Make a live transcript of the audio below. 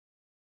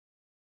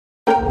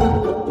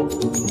Hey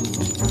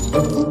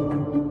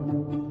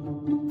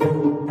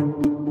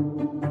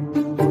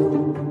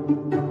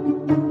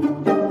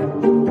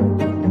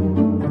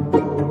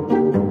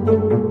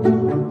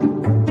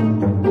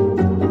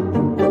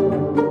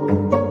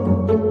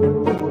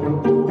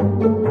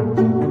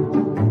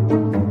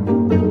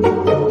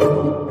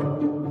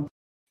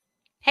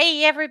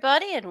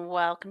everybody, and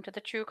welcome to the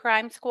True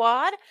Crime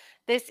Squad.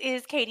 This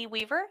is Katie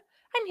Weaver.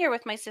 I'm here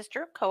with my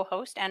sister,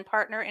 co-host, and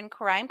partner in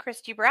crime,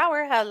 Kristi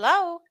Brower.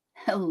 Hello.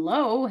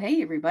 Hello.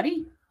 Hey,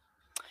 everybody.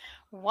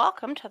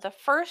 Welcome to the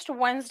first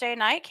Wednesday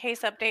night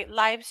case update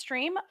live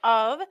stream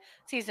of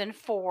season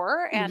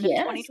 4 and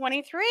Yes.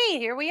 2023.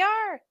 Here we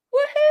are.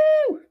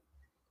 Woohoo!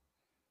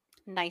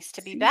 Nice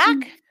to be Season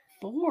back.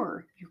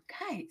 4. You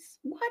guys,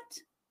 what?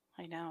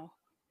 I know.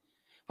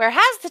 Where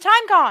has the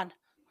time gone?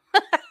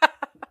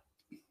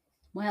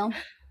 Well,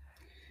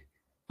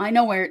 I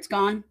know where it's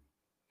gone.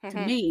 To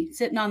Mhm. me,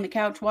 sitting on the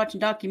couch watching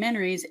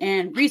documentaries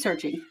and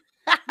researching.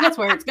 That's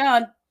where it's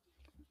gone.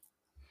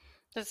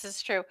 This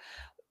is true.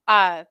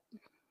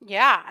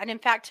 Yeah, and in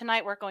fact,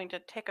 tonight we're going to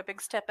take a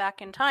big step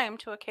back in time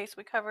to a case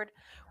we covered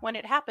when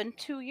it happened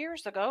 2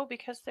 years ago,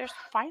 because there's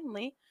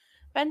finally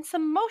been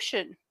some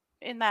motion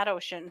in that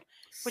ocean,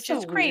 which So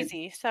is weird.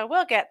 crazy. So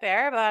we'll get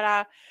there.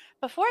 But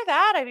before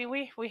that, I mean,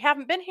 we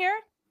haven't been here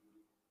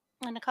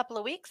in a couple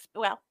of weeks.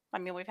 Well, I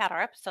mean, we've had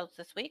our episodes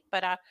this week,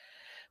 but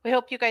we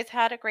hope you guys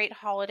had a great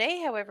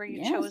holiday, however you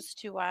Yes. chose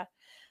to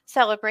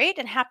celebrate,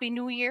 and Happy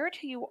New Year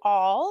to you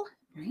all.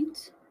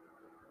 Right?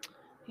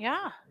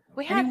 Yeah,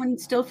 we had Anyone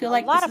still feel a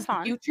like lot this of is the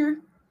fun.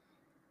 future?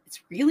 It's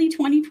really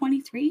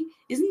 2023?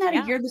 Isn't that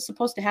Yeah. a year that's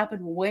supposed to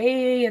happen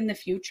way in the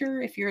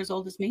future if you're as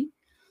old as me?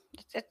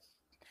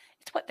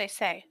 It's what they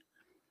say.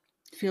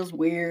 It feels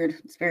weird.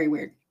 It's very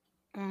weird.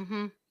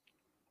 Mm-hmm.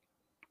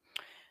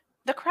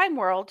 The crime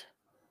world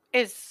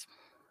is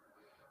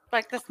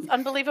like this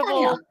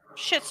unbelievable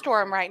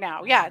shitstorm right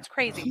now. Yeah, it's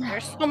crazy. Yeah.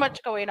 There's so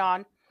much going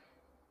on,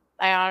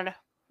 and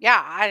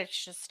yeah,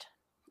 it's just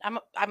I'm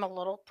a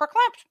little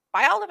perclamped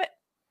by all of it.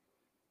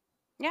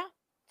 Yeah.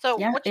 So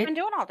Yeah, what you been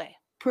doing all day?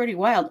 Pretty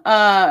wild.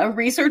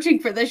 Researching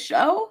for this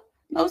show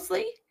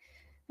mostly,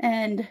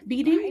 and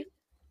beating. Right.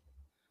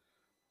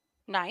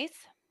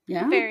 Nice.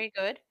 Yeah. Very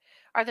good.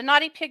 Are the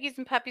naughty piggies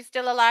and puppies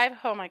still alive?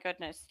 Oh my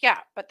goodness. Yeah,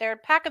 but they're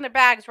packing their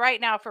bags right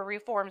now for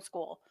reform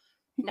school.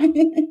 No.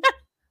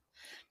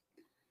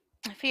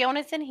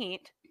 Fiona's in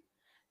heat,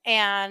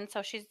 and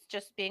so she's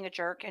just being a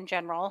jerk in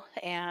general.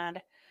 And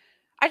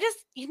I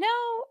just, you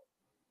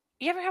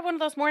ever have one of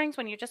those mornings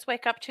when you just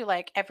wake up to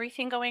like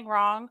everything going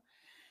wrong,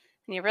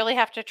 and you really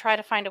have to try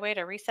to find a way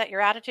to reset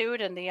your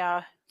attitude and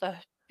the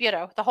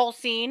whole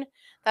scene?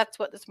 That's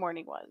what this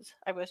morning was.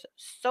 I was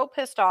so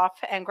pissed off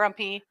and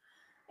grumpy,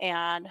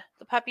 and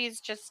the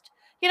puppies just,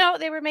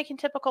 they were making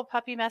typical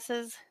puppy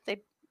messes.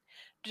 They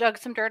dug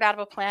some dirt out of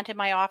a plant in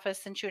my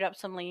office and chewed up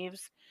some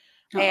leaves.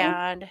 Uh-oh.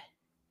 And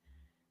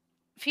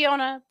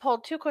Fiona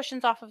pulled 2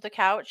 cushions off of the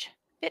couch,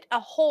 bit a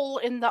hole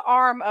in the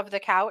arm of the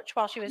couch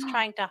while she was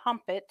trying to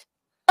hump it.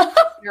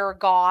 Your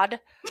God.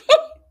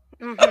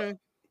 Mm-hmm.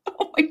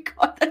 Oh my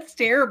God, that's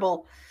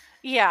terrible.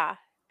 Yeah.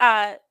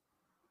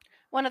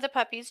 One of the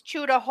puppies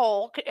chewed a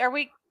hole.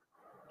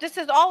 This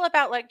is all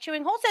about like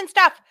chewing holes and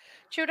stuff.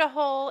 Chewed a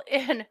hole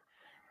in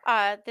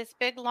this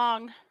big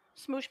long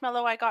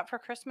smooshmallow I got for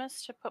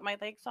Christmas to put my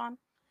legs on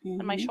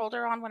and my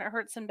shoulder on when it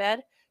hurts in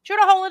bed. Chewed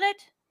a hole in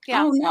it.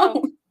 Yeah. Oh no.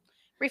 So,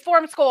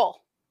 reform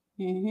school.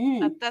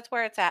 Mm-hmm. That's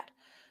where it's at.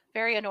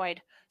 Very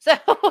annoyed. So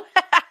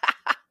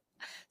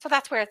so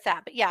that's where it's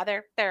at. But yeah,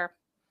 they're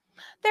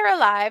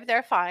alive.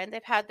 They're fine.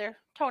 They've had their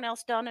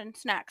toenails done and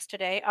snacks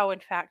today. Oh,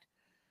 in fact,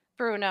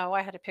 Bruno,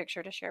 I had a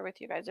picture to share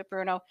with you guys of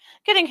Bruno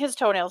getting his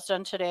toenails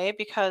done today,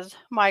 because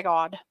my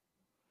God,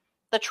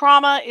 the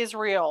trauma is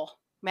real,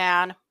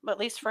 man, at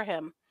least for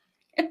him.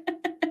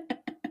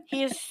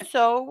 He is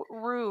so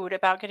rude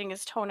about getting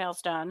his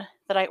toenails done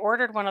that I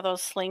ordered one of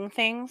those sling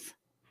things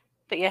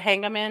that you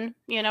hang them in,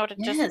 to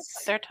just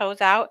put their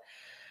toes out.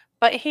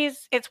 But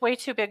it's way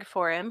too big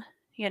for him,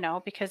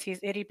 because he's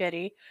itty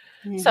bitty.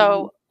 Mm-hmm.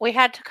 So we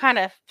had to kind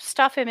of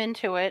stuff him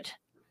into it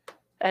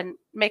and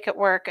make it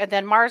work. And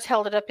then Mars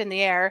held it up in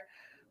the air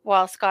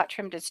while Scott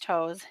trimmed his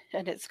toes,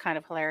 and it's kind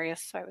of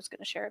hilarious. So I was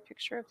going to share a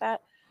picture of that.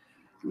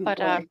 Oh, but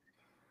boy.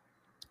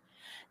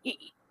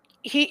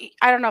 he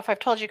I don't know if I've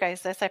told you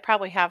guys this. I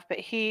probably have, but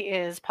he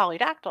is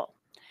polydactyl,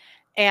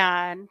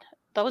 and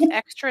those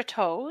extra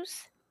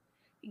toes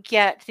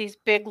get these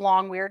big,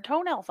 long, weird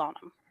toenails on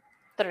them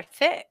that are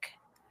thick.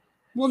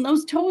 Well,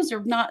 those toes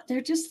are not,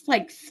 they're just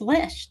like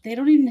flesh. They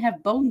don't even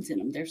have bones in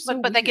them. They're so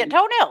But weird. they get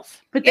toenails.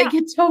 But they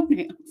get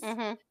toenails.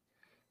 Mm-hmm.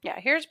 Yeah,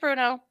 here's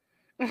Bruno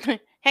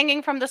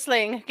hanging from the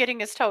sling, getting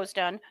his toes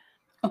done.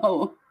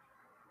 Oh.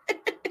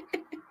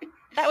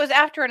 That was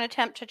after an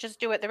attempt to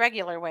just do it the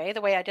regular way, the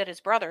way I did his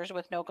brothers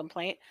with no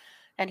complaint.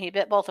 And he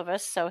bit both of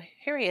us. So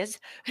here he is,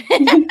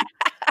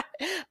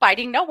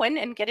 biting no one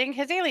and getting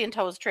his alien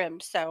toes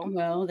trimmed. So,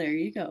 well, there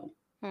you go.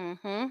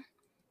 Mm-hmm.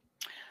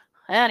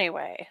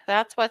 Anyway,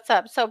 that's what's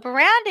up. So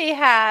Brandy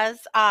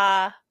has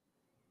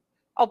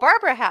Oh,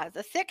 Barbara has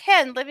a sick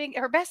hen living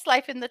her best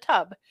life in the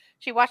tub.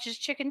 She watches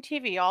chicken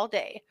TV all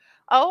day.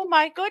 Oh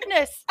my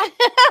goodness.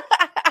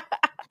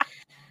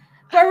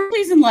 Barbara,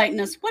 please enlighten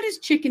us. What is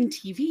chicken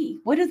TV?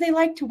 What do they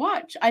like to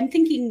watch? I'm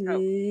thinking Oh.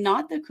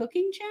 not the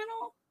cooking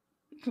channel.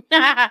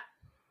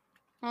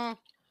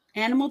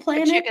 Animal The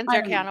Planet. chickens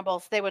are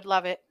cannibals. They would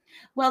love it.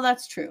 Well,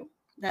 that's true.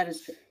 That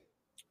is true.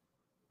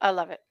 I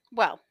love it.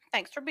 Well,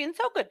 thanks for being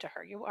so good to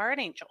her. You are an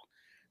angel.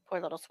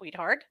 Poor little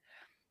sweetheart.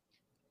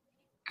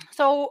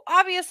 So,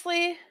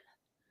 obviously,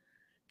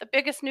 the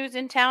biggest news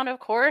in town, of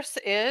course,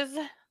 is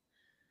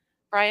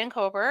Brian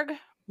Kohberger.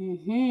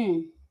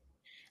 Mm-hmm.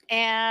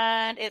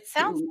 And it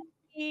sounds like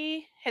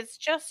he has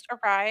just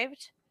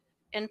arrived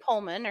in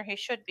Pullman, or he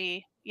should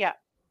be. Yeah.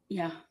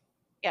 Yeah.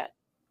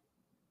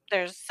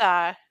 There's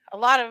a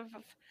lot of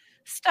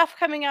stuff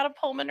coming out of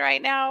Pullman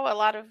right now, a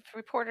lot of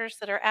reporters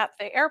that are at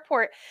the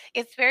airport.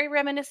 It's very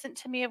reminiscent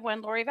to me of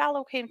when Lori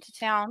Vallow came to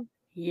town.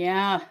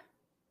 Yeah.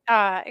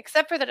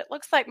 Except for that it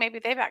looks like maybe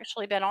they've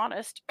actually been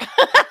honest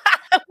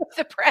with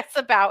the press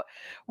about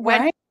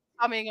when Right.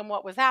 coming and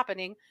what was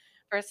happening,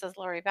 versus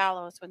Lori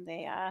Vallow's when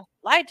they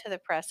lied to the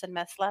press and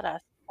misled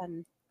us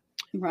and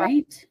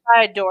Right.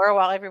 side door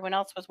while everyone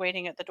else was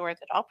waiting at the door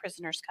that all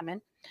prisoners come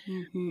in.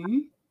 Mm-hmm.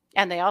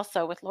 And they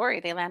also, with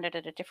Lori, they landed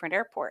at a different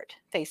airport.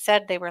 They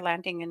said they were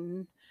landing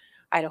in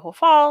Idaho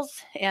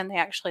Falls, and they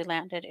actually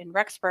landed in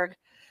Rexburg,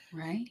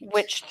 Right.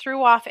 which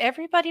threw off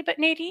everybody but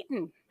Nate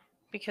Eaton,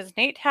 because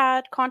Nate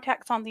had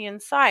contacts on the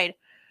inside.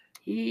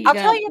 I'll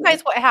tell you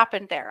guys what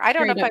happened there. I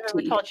don't know if I've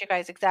ever told you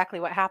guys exactly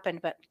what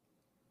happened, but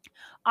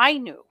I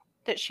knew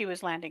that she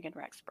was landing in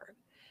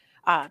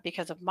Rexburg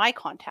because of my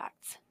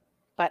contacts.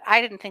 But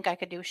I didn't think I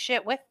could do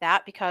shit with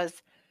that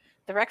because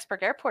the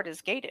Rexburg airport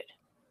is gated.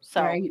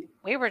 So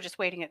we were just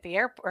waiting at the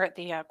airport, at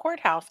the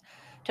courthouse,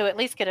 to at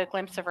least get a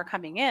glimpse of her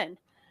coming in.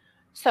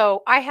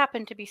 So I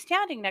happened to be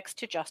standing next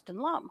to Justin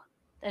Lum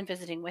and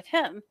visiting with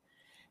him.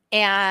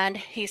 And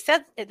he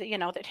said,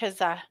 that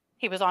his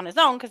he was on his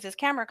own because his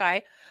camera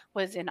guy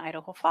was in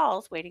Idaho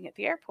Falls waiting at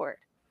the airport.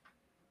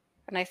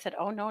 And I said,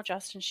 "Oh, no,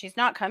 Justin, she's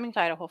not coming to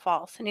Idaho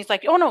Falls." And he's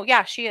like, "Oh, no,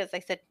 yeah, she is." I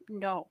said,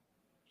 "No,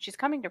 she's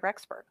coming to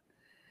Rexburg."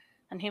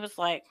 And he was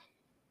like,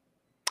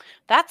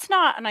 "That's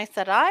not." And I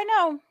said, "I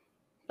know,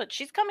 but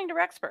she's coming to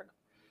Rexburg."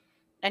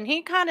 And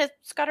he kind of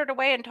scuttered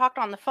away and talked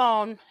on the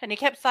phone, and he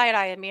kept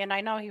side-eyeing me, and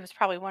I know he was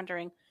probably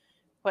wondering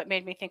what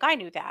made me think I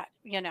knew that,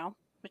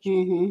 which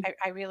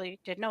I really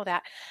did know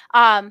that.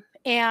 And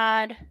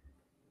then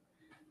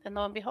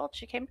lo and behold,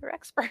 she came to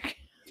Rexburg.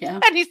 Yeah.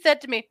 And he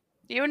said to me,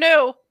 "You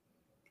knew."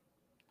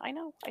 I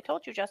know. I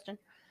told you, Justin.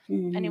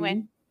 Mm-hmm.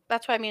 Anyway,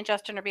 that's why me and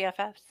Justin are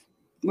BFFs.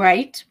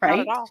 Right. Not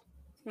at all.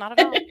 Not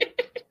at all.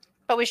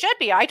 But we should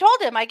be. I told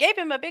him. I gave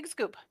him a big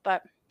scoop.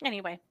 But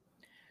anyway,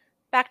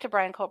 back to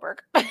Brian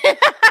Kohberger.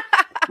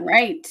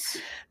 Right.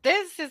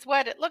 This is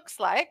what it looks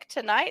like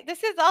tonight.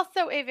 This is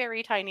also a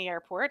very tiny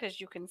airport,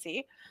 as you can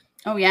see.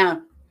 Oh, yeah.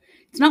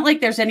 It's not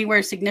like there's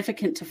anywhere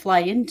significant to fly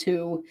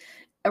into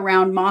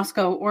around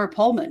Moscow or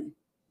Pullman.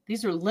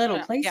 These are little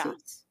places. Yeah.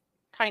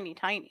 Tiny,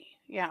 tiny.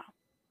 Yeah.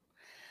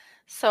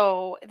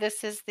 So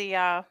this is the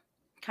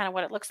kind of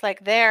what it looks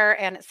like there.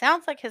 And it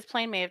sounds like his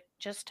plane may have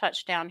just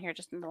touched down here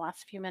just in the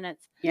last few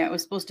minutes. Yeah, it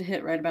was supposed to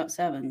hit right about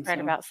 7. Right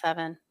about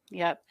 7.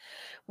 Yep.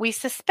 We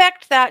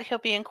suspect that he'll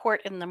be in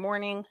court in the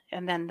morning,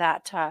 and then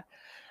that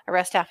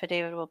arrest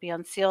affidavit will be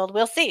unsealed.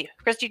 We'll see.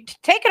 Kristi,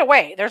 take it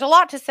away. There's a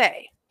lot to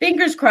say.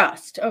 Fingers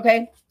crossed.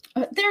 Okay.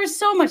 There is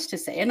so much to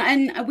say.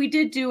 And we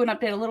did do an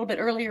update a little bit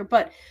earlier,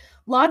 but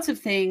lots of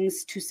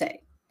things to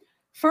say.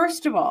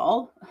 First of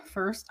all,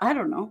 I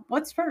don't know.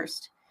 What's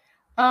first?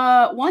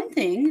 One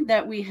thing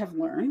that we have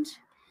learned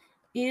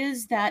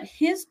is that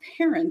his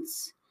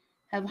parents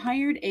have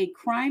hired a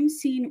crime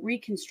scene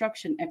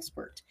reconstruction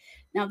expert.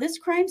 Now, this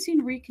crime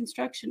scene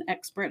reconstruction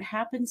expert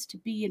happens to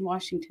be in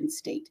Washington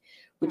State,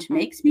 which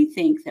makes me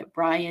think that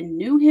Brian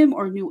knew him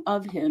or knew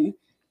of him,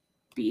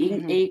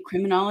 being a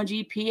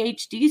criminology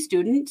PhD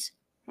student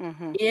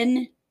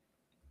in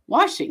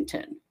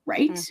Washington,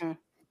 right?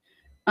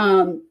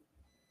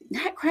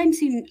 That crime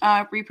scene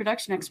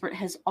reproduction expert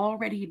has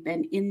already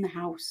been in the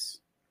house.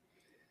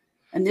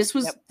 And this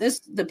was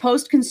the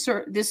Post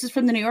this is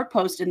from the New York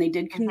Post, and they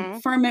did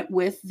confirm it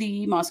with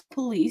the Moscow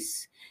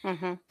police.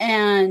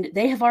 And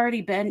they have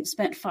already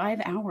spent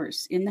 5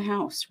 hours in the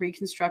house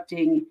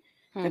reconstructing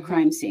the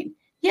crime scene.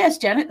 Yes,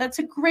 Janet, that's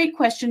a great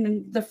question.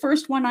 And the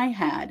first one I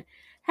had,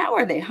 how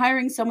are they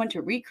hiring someone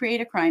to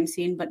recreate a crime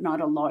scene, but not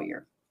a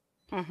lawyer?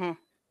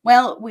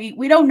 Well,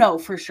 we don't know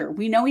for sure.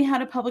 We know he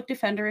had a public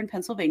defender in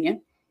Pennsylvania.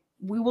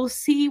 We will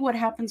see what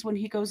happens when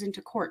he goes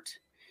into court.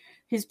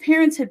 His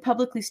parents had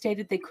publicly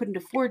stated they couldn't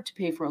afford to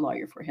pay for a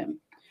lawyer for him.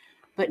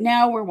 But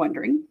now we're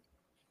wondering.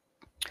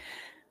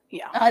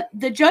 Yeah.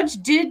 The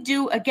judge did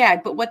do a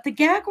gag, but what the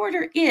gag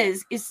order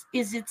is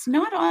it's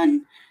not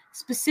on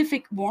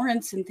specific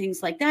warrants and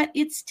things like that.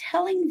 It's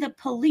telling the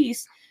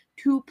police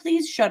to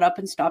please shut up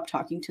and stop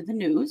talking to the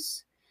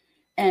news,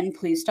 and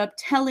please stop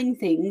telling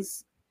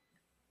things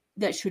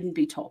that shouldn't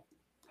be told.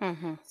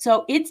 Mm-hmm.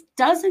 So it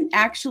doesn't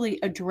actually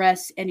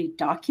address any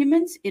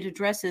documents. It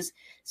addresses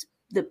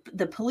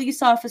the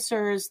police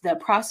officers, the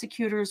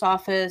prosecutor's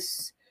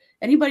office,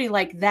 anybody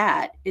like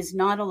that is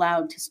not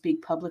allowed to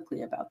speak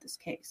publicly about this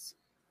case.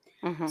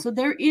 Mm-hmm. So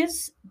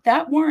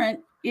that warrant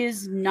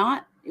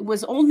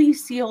was only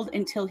sealed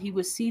until he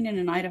was seen in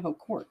an Idaho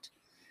court.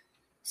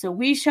 So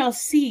we shall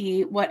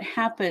see what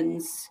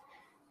happens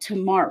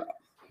tomorrow.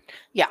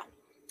 Yeah.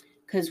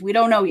 Because we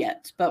don't know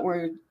yet, but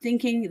we're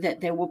thinking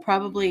that he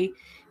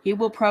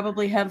will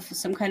probably have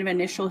some kind of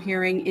initial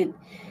hearing.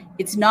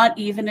 It's not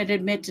even an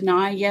admit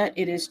deny yet.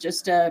 It is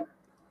just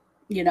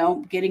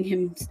getting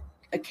him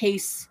a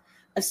case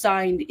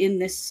assigned in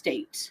this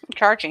state.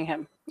 Charging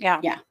him.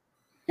 Yeah. Yeah.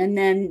 And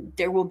then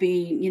there will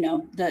be,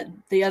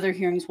 the other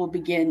hearings will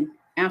begin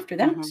after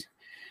that. Mm-hmm.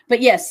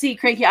 But yes, see,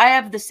 Cranky, I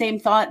have the same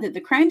thought that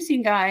the crime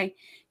scene guy,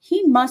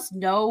 he must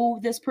know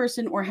this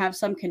person or have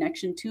some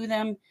connection to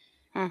them.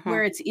 Mm-hmm.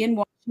 Where it's in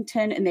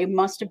Washington, and they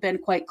must have been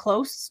quite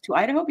close to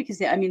Idaho because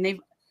he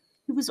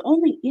was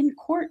only in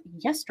court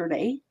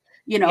yesterday,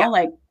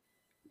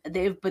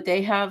 but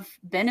they have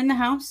been in the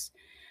house.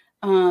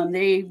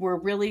 They were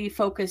really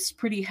focused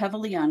pretty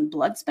heavily on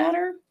blood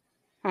spatter.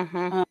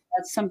 Mm-hmm.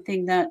 That's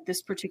something that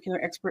this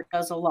particular expert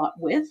does a lot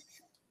with.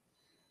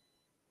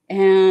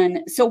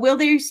 And so will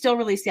they still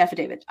release the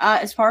affidavit?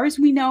 As far as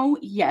we know,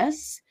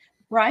 yes.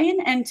 Brian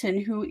Enton,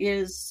 who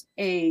is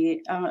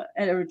a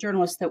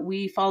journalist that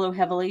we follow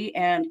heavily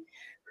and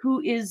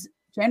who is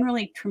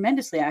generally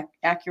tremendously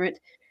accurate,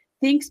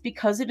 thinks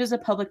because it is a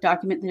public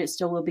document that it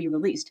still will be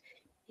released.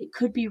 It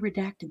could be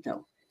redacted,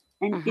 though.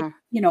 And,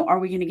 are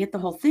we going to get the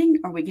whole thing?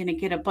 Are we going to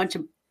get a bunch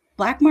of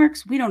black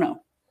marks? We don't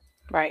know.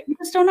 Right. We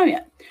just don't know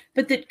yet.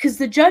 But because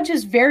the judge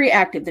is very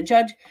active. The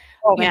judge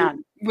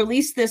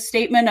released this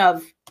statement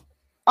of,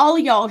 all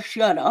y'all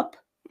shut up.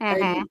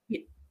 Mm-hmm.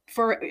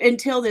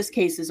 Until this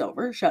case is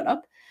over. Shut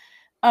up.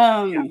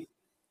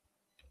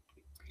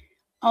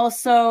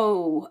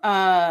 Also,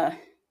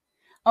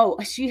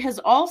 she has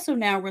also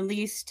now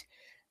released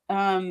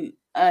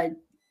a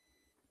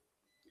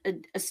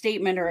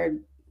statement or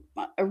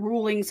a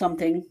ruling,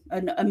 something,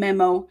 a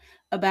memo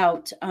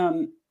about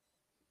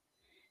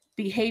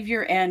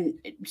behavior and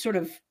sort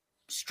of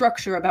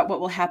structure about what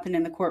will happen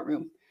in the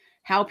courtroom,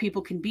 how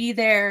people can be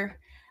there.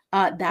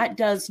 That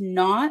does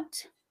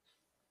not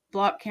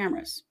block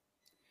cameras.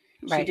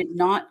 Right. She did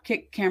not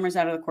kick cameras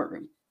out of the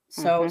courtroom.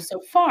 So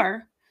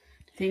far,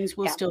 things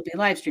will still be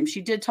live streamed.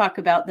 She did talk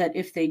about that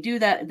if they do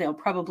that, they'll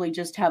probably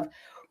just have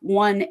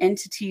one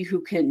entity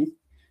who can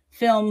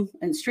film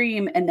and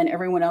stream, and then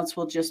everyone else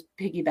will just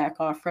piggyback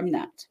off from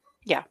that.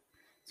 Yeah.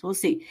 So we'll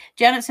see.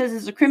 Janet says,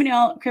 as a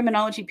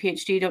criminology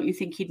PhD, don't you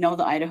think he'd know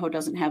that Idaho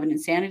doesn't have an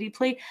insanity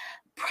plea?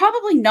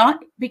 Probably not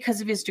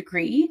because of his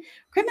degree.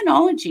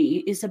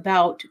 Criminology is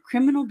about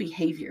criminal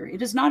behavior.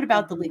 It is not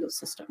about the legal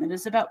system. It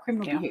is about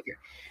criminal behavior.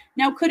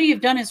 Now, could he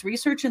have done his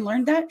research and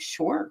learned that?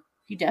 Sure.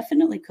 He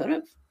definitely could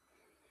have.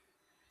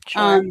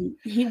 Sure.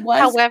 He was.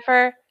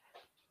 However,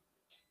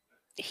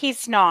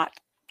 he's not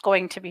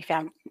going to be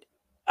found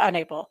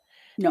unable.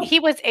 No. He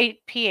was a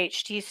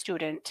PhD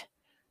student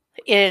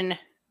in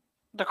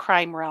the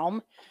crime realm.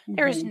 Mm-hmm.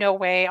 There is no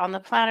way on the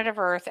planet of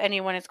Earth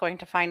anyone is going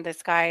to find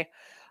this guy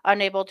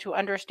unable to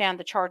understand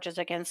the charges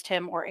against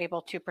him or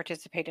able to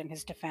participate in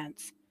his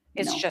defense.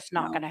 It's just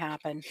not going to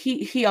happen.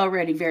 He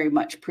already very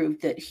much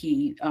proved that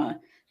he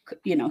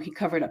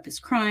covered up his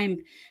crime.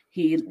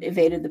 He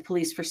evaded the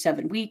police for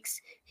 7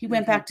 weeks. He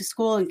went back to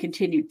school and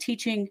continued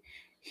teaching.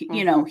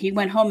 He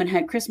went home and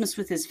had Christmas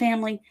with his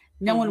family.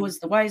 No one was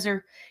the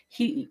wiser.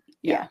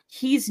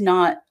 He's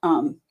not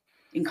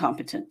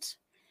incompetent.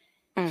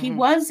 Mm-hmm. He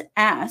was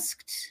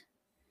asked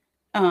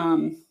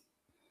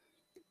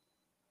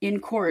in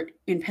court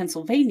in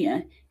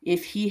Pennsylvania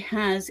if he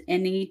has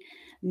any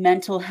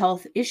mental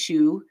health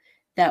issue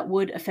that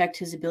would affect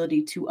his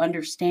ability to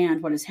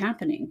understand what is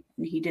happening.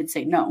 And he did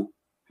say no.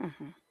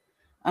 Mm-hmm.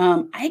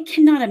 I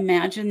cannot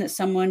imagine that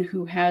someone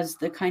who has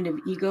the kind of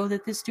ego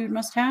that this dude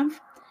must have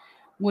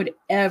would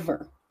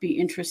ever be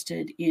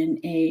interested in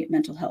a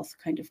mental health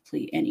kind of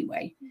plea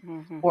anyway,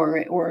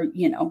 or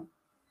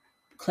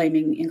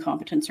claiming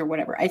incompetence or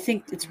whatever. I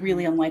think it's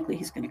really unlikely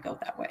he's going to go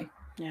that way.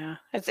 Yeah,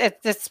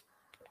 it's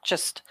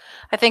just,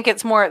 I think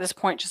it's more at this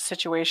point just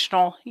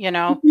situational,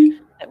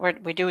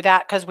 that we do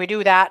that because we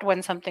do that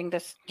when something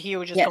this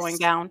huge is going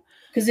down.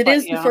 Because it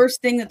is the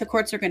first thing that the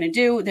courts are going to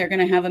do. They're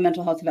going to have a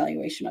mental health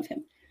evaluation of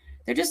him.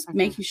 They're just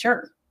making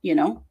sure,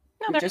 No,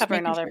 they're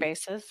covering all their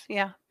bases.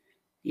 Yeah.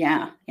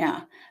 Yeah.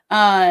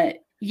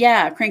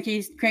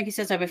 Cranky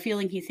says, I have a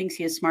feeling he thinks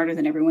he is smarter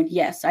than everyone.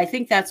 Yes, I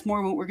think that's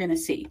more what we're going to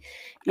see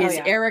is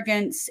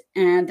arrogance,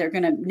 and they're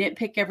going to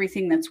nitpick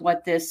everything. That's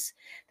what this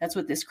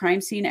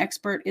crime scene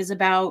expert is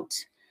about.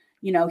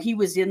 He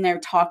was in there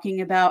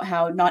talking about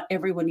how not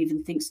everyone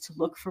even thinks to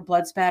look for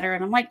blood spatter.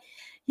 And I'm like,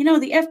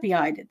 the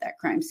FBI did that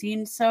crime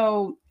scene.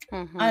 So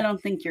I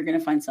don't think you're going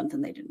to find something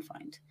they didn't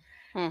find.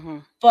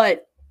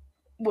 But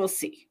we'll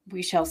see.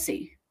 We shall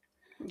see.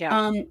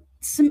 Yeah.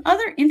 Some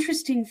other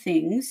interesting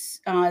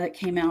things that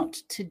came out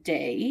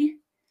today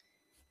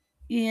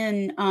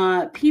in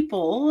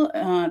People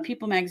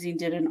magazine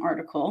did an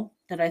article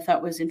that I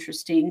thought was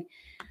interesting,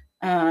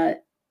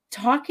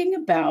 talking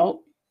about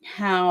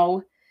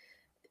how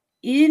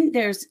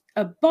there's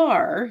a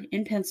bar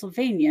in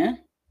Pennsylvania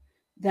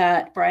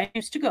that Brian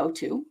used to go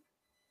to,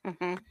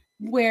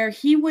 where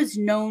he was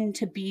known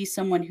to be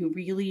someone who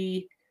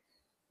really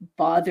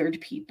bothered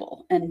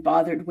people and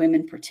bothered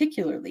women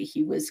particularly.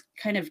 He was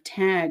kind of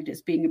tagged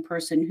as being a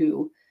person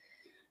who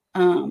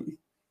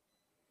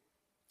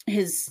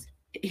his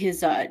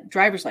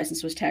driver's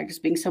license was tagged as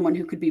being someone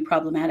who could be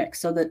problematic,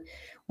 so that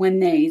when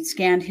they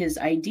scanned his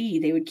ID,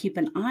 they would keep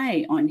an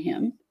eye on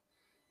him.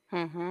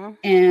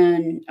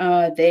 And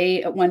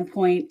they at one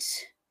point,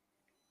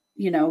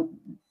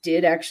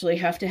 did actually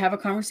have to have a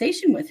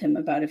conversation with him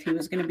about if he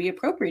was going to be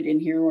appropriate in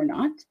here or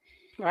not.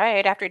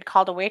 Right, after he'd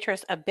called a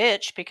waitress a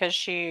bitch because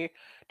she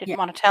didn't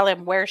want to tell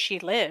him where she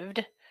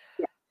lived.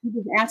 Yeah. He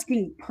was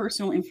asking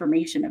personal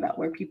information about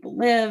where people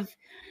live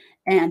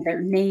and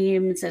their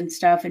names and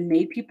stuff, and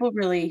made people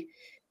really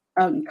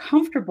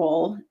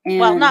uncomfortable. And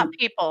well, not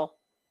people,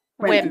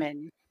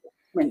 women.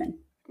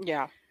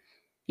 Yeah.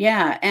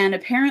 Yeah, and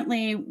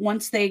apparently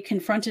once they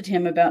confronted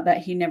him about that,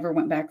 he never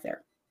went back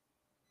there.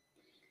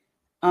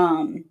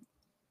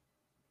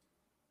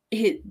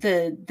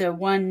 The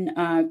one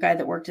guy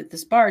that worked at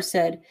this bar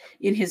said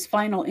in his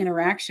final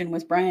interaction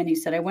with Brian, he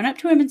said, I went up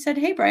to him and said,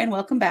 hey, Brian,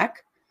 welcome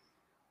back.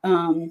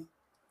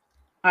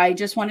 I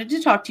just wanted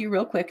to talk to you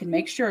real quick and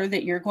make sure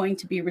that you're going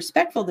to be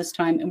respectful this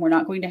time and we're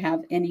not going to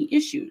have any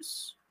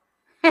issues.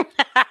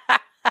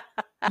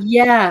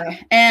 Yeah.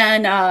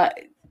 And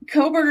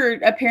Kohberger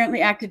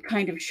apparently acted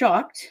kind of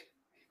shocked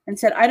and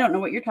said, I don't know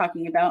what you're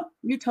talking about.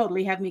 You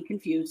totally have me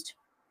confused.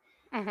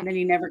 And then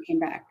he never came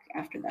back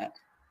after that.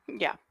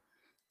 Yeah.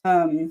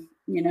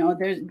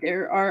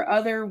 There are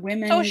other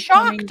women. So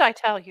shocked, I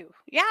tell you.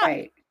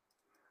 Yeah.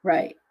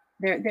 Right.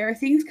 There are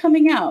things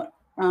coming out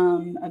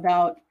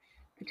about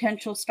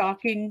potential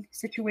stalking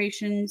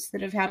situations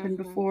that have happened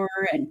before,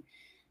 and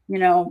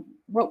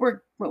what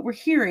we're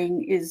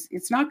hearing is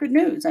it's not good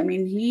news. I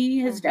mean, he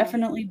has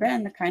definitely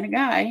been the kind of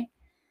guy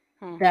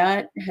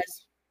that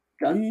has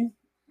done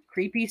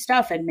creepy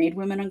stuff and made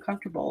women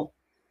uncomfortable.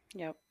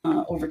 Yep.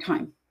 Over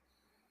time.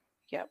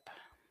 Yep.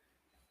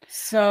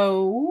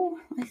 So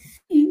I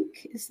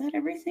think, is that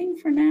everything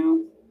for now?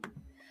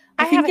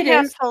 I have a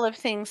handful of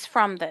things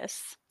from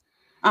this.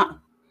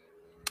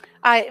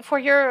 For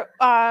your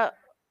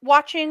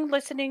watching,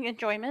 listening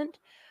enjoyment,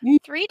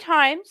 3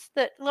 times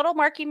that little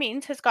Marky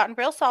Means has gotten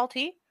real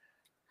salty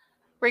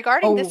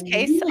regarding this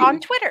case on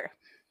Twitter.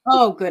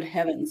 Oh, good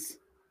heavens.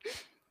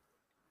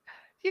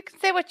 You can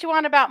say what you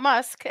want about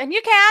Musk, and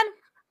you can.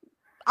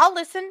 I'll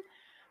listen.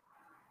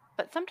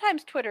 But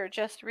sometimes Twitter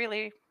just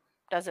really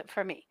does it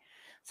for me.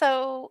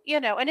 So,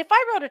 and if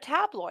I wrote a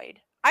tabloid,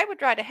 I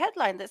would write a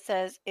headline that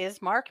says,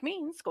 is Mark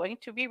Means going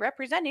to be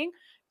representing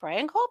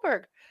Brian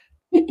Kohberger?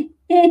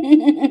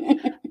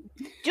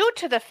 Due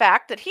to the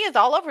fact that he is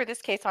all over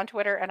this case on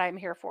Twitter, and I'm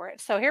here for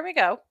it. So here we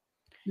go.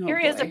 Here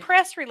is a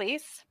press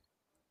release.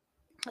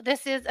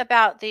 This is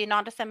about the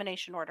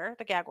non-dissemination order,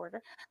 the gag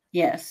order.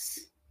 Yes.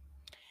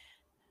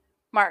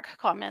 Mark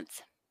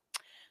comments,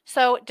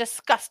 so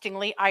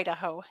disgustingly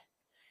Idaho.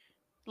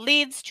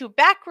 Leads to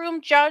backroom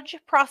judge,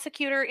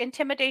 prosecutor,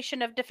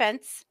 intimidation of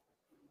defense.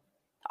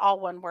 All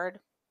one word.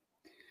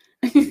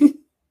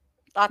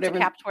 Lots of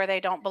caps where they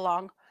don't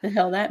belong. The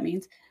hell that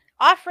means.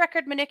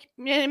 Off-record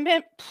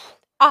manipulation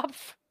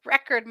of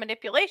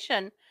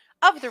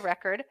the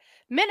record,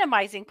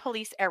 minimizing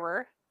police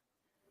error.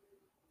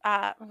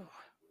 Our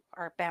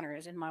banner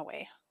is in my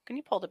way. Can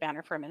you pull the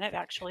banner for a minute,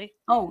 actually?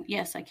 Oh,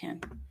 yes, I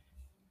can.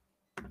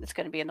 It's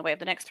going to be in the way of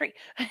the next 3.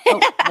 Oh,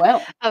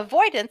 well.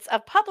 Avoidance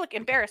of public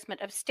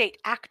embarrassment of state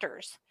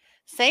actors.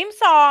 Same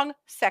song,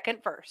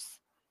 second verse.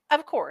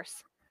 Of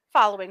course,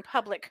 following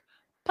public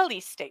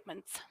police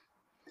statements.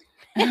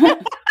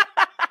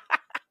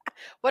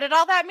 What did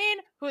all that mean?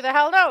 Who the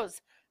hell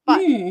knows?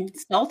 But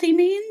salty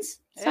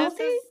means?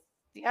 Salty?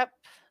 Yep.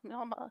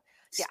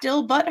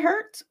 Still butt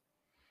hurt?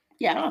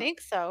 Yeah. I think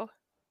so.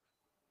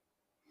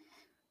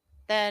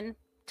 Then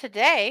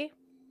today,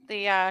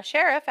 the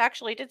sheriff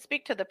actually did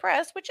speak to the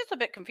press, which is a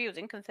bit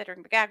confusing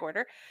considering the gag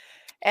order,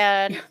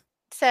 and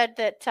said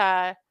that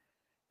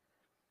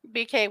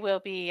BK will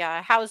be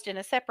housed in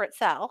a separate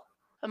cell.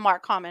 And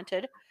Mark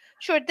commented,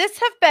 should this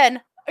have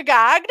been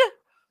gagged?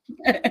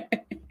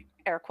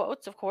 Air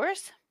quotes, of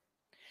course.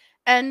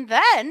 And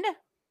then,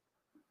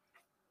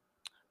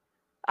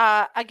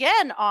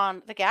 again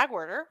on the gag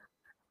order,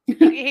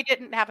 he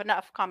didn't have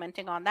enough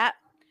commenting on that.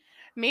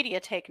 Media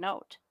take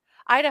note.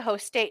 Idaho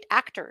state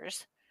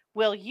actors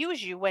will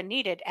use you when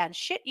needed and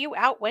shit you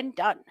out when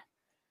done.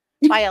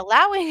 By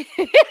allowing...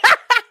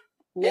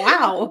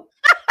 Wow.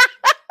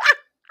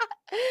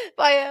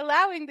 By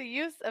allowing the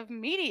use of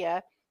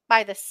media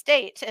by the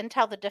state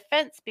until the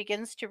defense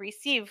begins to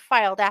receive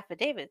filed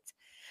affidavits,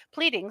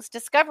 pleadings,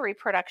 discovery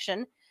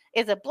production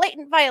is a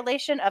blatant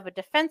violation of a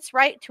defendant's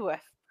right to a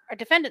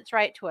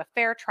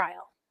fair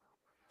trial.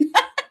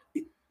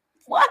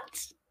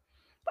 What?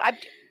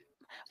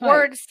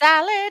 Word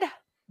salad.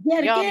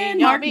 Yet Yummy,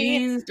 again, Mark yummy.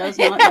 Means does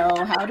not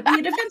know how to be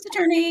a defense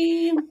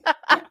attorney.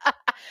 Yeah.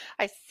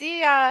 I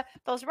see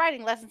those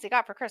writing lessons he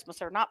got for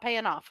Christmas are not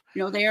paying off.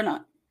 No, they are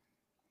not.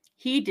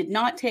 He did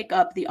not take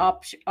up the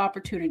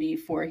opportunity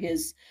for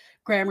his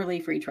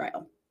Grammarly free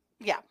trial.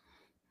 Yeah.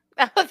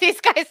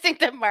 These guys think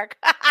that Mark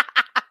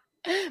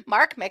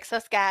makes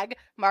us gag.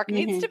 Mark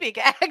needs to be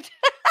gagged.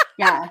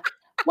 Yeah.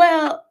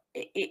 Well,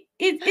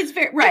 it's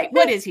very right.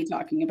 What is he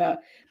talking about?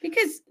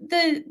 Because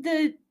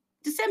the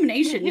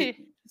dissemination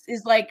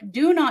is like,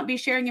 do not be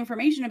sharing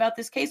information about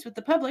this case with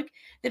the public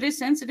that is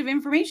sensitive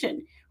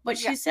information. What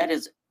she said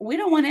is, we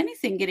don't want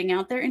anything getting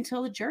out there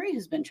until the jury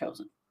has been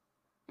chosen.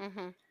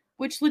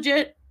 Which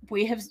legit,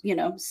 we have,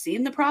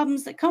 seen the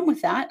problems that come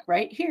with that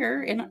right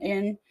here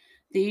in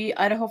the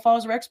Idaho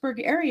Falls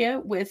Rexburg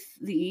area with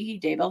the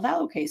Daybell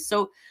Vallow case.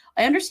 So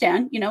I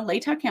understand,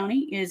 Latah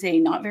County is a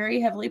not very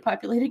heavily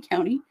populated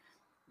county.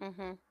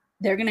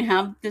 They're going to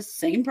have this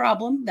same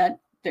problem that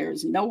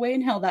there's no way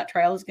in hell that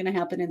trial is going to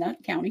happen in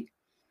that county.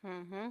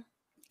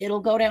 It'll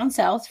go down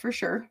south for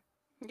sure.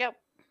 Yep,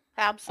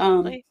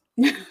 absolutely.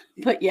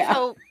 But yeah.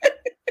 So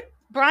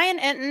Brian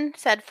Enton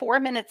said 4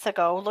 minutes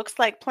ago, looks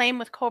like playing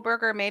with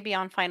Kohberger may be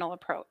on final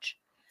approach.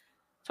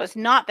 So it's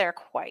not there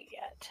quite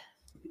yet.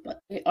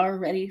 But they are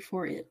ready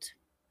for it.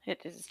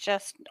 It is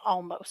just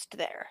almost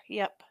there.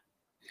 Yep.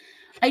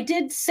 I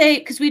did say,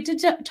 because we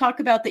did talk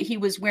about that he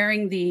was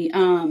wearing the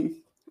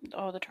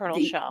the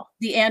turtle shell,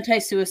 the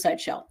anti-suicide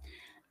shell.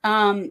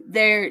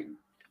 They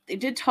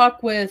did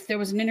talk with, there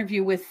was an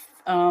interview with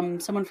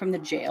someone from the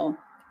jail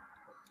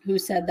who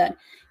said that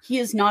he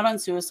is not on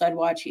suicide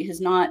watch. He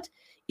has not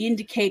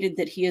indicated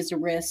that he is a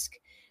risk,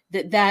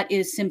 that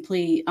is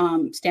simply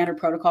standard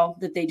protocol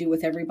that they do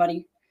with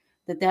everybody,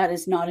 that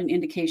is not an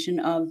indication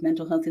of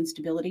mental health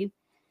instability.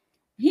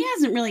 He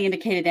hasn't really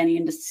indicated any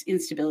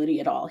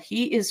instability at all.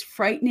 He is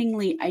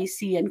frighteningly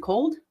icy and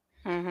cold.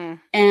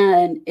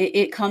 And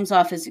it comes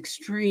off as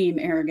extreme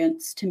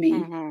arrogance to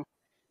me.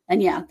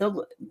 And yeah, a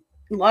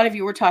lot of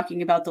you were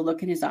talking about the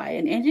look in his eye,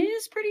 and it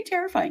is pretty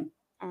terrifying.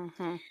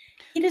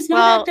 He does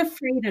not act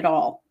afraid at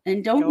all.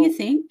 And don't you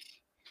think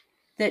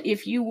that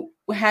if you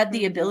had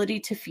the ability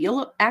to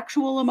feel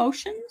actual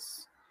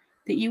emotions,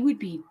 that you would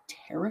be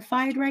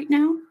terrified right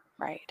now?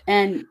 Right.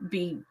 And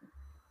be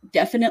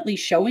definitely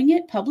showing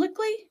it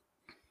publicly?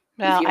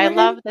 Well, I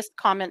love this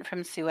comment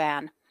from Sue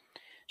Ann.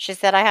 She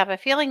said, I have a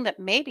feeling that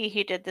maybe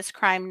he did this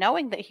crime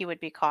knowing that he would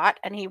be caught,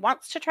 and he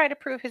wants to try to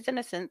prove his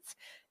innocence.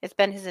 It's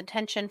been his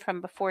intention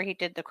from before he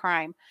did the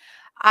crime.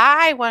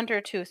 I wonder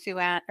too, Sue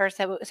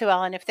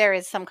Ellen, if there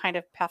is some kind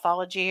of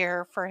pathology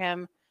here for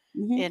him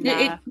in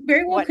it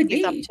very well what could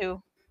he's be. up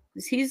to.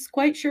 He's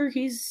quite sure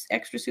he's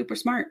extra super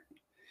smart.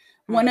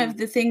 One of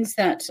the things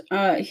that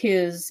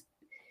his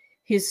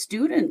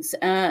students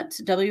at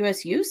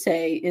WSU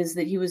say is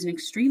that he was an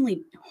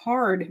extremely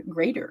hard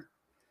grader.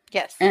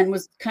 Yes. And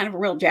was kind of a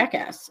real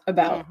jackass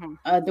about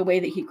the way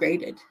that he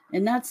graded.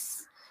 And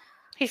that's...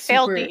 He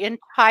failed the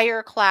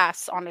entire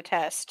class on a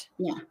test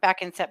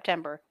back in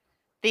September.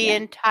 The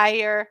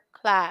entire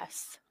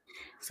class.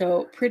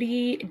 So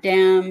pretty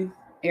damn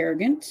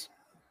arrogant.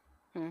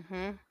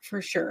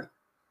 For sure.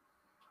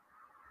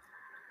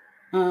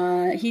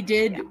 He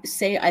did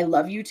say, I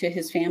love you to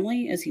his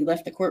family as he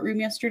left the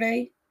courtroom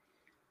yesterday.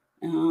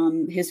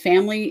 His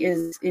family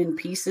is in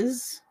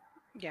pieces.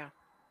 Yeah.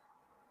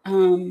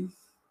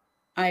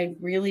 I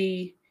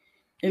really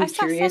am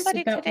curious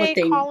about what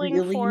they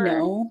really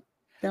know,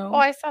 though. Oh,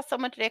 I saw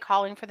someone today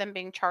calling for them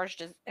being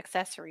charged as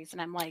accessories,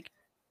 and I'm like,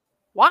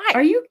 why?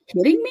 Are you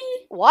kidding me?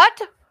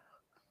 What?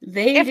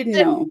 They didn't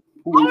know.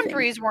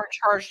 Laundries weren't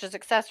charged as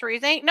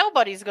accessories. Ain't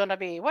nobody's going to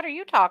be. What are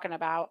you talking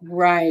about?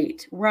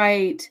 Right.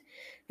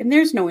 And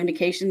there's no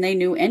indication they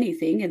knew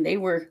anything, and they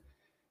were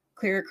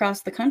clear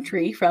across the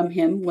country from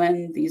him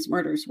when these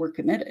murders were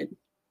committed.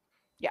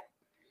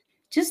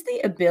 Just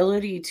the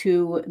ability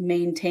to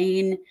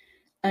maintain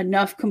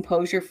enough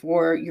composure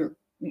for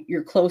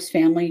your close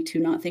family to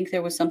not think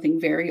there was something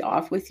very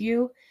off with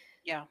you.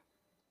 Yeah.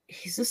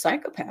 He's a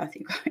psychopath,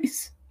 you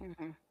guys.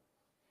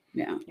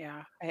 Yeah.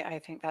 Yeah,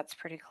 I think that's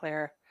pretty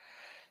clear.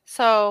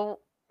 So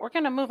we're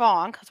going to move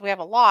on because we have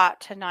a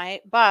lot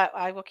tonight, but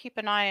I will keep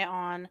an eye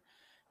on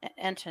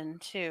Enton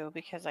too,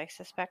 because I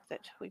suspect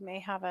that we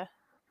may have a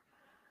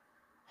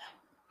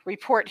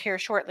report here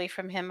shortly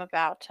from him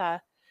about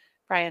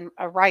Brian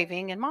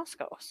arriving in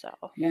Moscow. So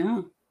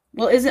yeah.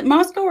 Well, is it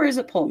Moscow or is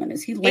it Pullman?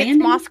 Is he landing?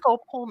 It's Moscow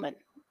Pullman.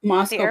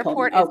 Moscow the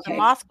airport Pullman. Is the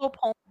Moscow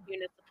Pullman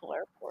Municipal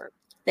Airport.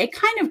 They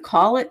kind of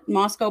call it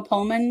Moscow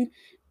Pullman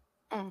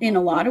in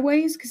a lot of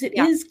ways because it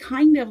is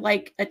kind of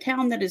like a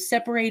town that is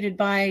separated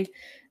by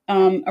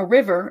a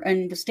river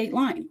and the state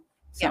line.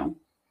 So.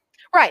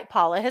 Right,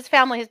 Paula. His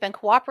family has been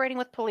cooperating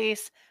with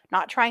police,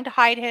 not trying to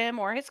hide him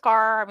or his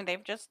car. I mean,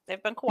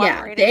 they've been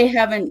cooperating. Yeah, they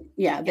haven't.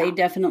 Yeah, they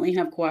definitely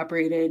have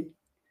cooperated.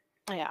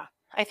 Yeah,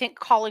 I think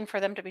calling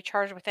for them to be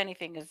charged with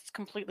anything is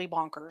completely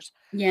bonkers.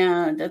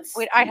 Yeah,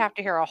 I'd have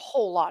to hear a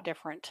whole lot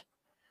different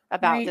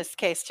about this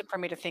case for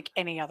me to think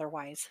any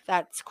otherwise.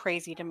 That's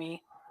crazy to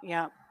me.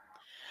 Yeah.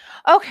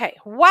 Okay,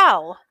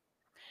 well,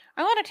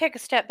 I want to take a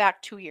step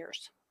back 2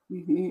 years.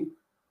 2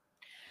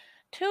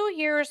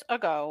 years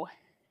ago,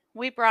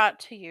 we brought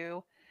to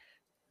you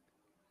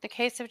the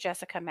case of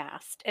Jessica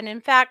Mast. And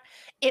in fact,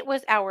 it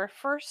was our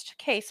first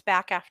case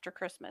back after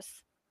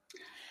Christmas.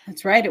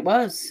 That's right, it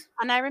was.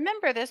 And I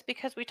remember this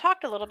because we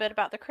talked a little bit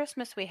about the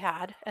Christmas we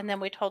had, and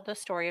then we told the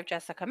story of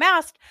Jessica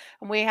Mast,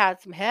 and we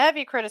had some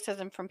heavy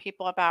criticism from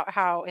people about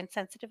how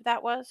insensitive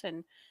that was,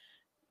 and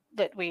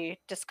that we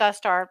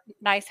discussed our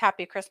nice,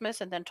 happy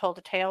Christmas and then told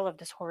a tale of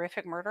this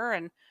horrific murder.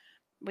 And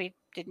we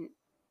didn't,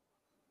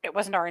 it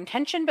wasn't our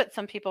intention, but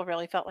some people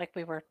really felt like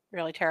we were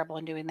really terrible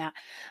in doing that.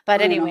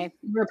 But anyway.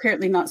 We're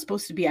apparently not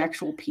supposed to be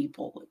actual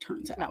people, it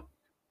turns out.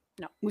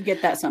 No. We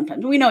get that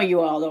sometimes. We know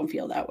you all don't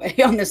feel that way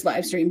on this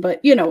live stream,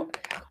 but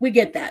we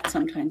get that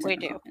sometimes. We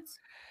do. Comments.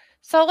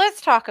 So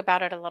let's talk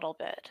about it a little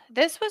bit.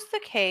 This was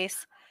the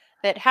case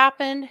that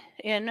happened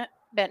in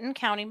Benton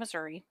County,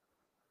 Missouri,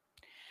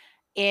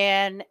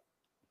 in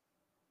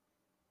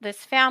this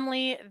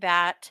family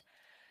that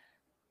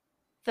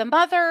the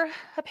mother,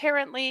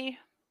 apparently,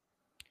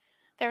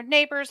 their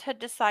neighbors had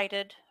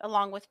decided,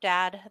 along with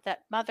dad,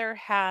 that mother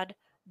had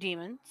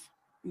demons.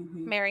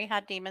 Mary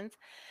had demons.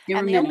 They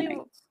were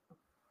Mennonites.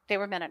 They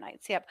were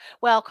Mennonites, yep.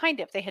 Well, kind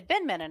of. They had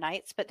been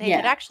Mennonites, but they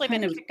had actually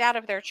been kicked out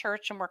of their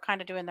church and were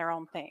kind of doing their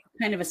own thing.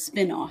 Kind of a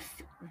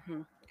spin-off.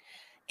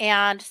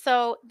 And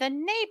so the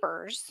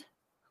neighbors,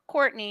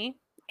 Courtney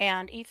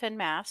and Ethan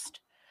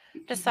Mast,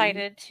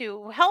 decided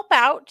to help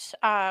out.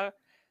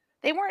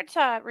 They weren't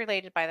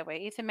related, by the way.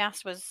 Ethan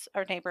Mast was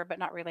our neighbor, but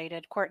not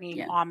related.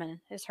 Courtney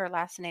Almond is her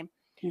last name.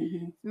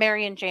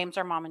 Mary and James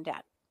are mom and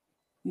dad.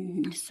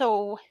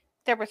 So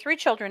there were 3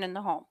 children in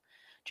the home.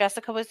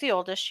 Jessica was the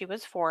oldest. She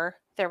was 4.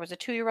 There was a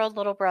 2-year-old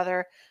little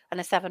brother and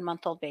a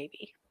 7-month-old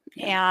baby.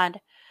 And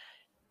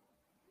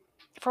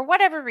for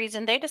whatever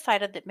reason, they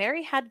decided that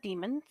Mary had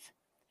demons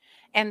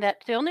and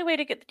that the only way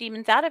to get the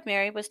demons out of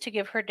Mary was to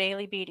give her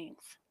daily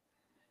beatings.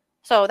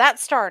 So that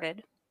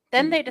started.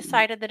 Then they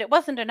decided that it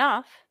wasn't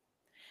enough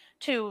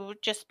to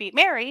just beat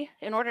Mary.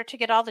 In order to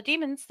get all the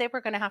demons, they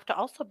were going to have to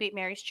also beat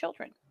Mary's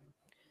children.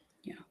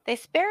 They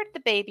spared the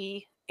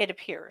baby, it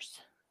appears.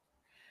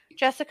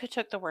 Jessica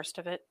took the worst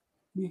of it.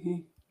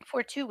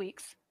 For 2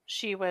 weeks,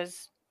 she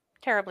was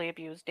terribly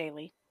abused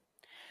daily.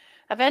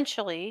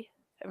 Eventually,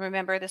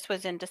 remember, this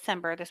was in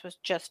December. This was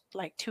just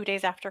like 2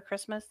 days after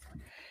Christmas.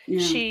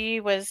 She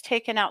was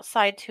taken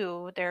outside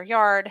to their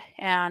yard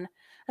and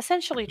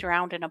essentially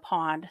drowned in a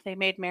pond. They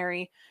made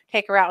Mary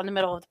take her out in the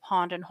middle of the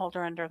pond and hold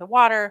her under the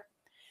water.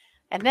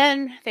 And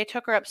then they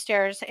took her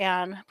upstairs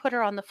and put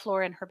her on the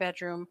floor in her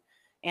bedroom,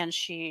 and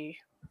she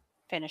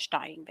finished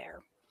dying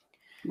there.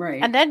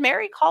 Right. And then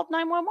Mary called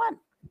 911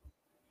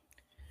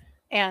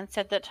 and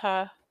said that,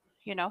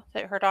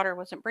 that her daughter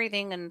wasn't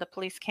breathing, and the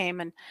police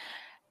came. And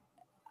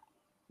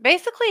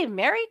basically,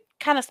 Mary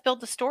kind of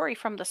spilled the story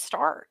from the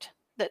start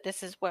that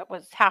this is what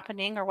was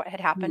happening or what had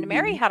happened.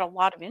 Mary had a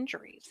lot of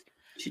injuries.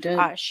 She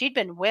did. She'd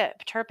been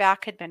whipped. Her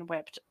back had been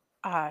whipped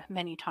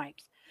many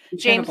times.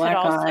 James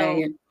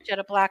had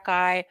a black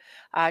eye.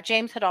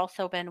 James had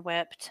also been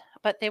whipped,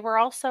 but they were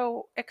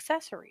also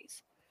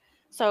accessories.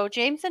 So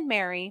James and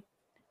Mary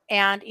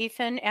and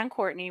Ethan and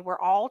Courtney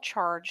were all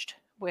charged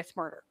with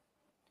murder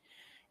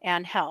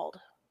and held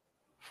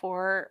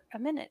for a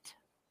minute.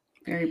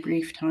 Very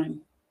brief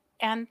time.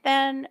 And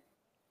then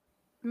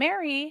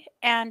Mary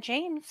and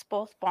James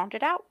both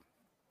bonded out.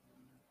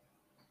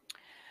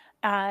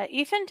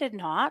 Ethan did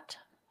not,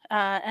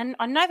 and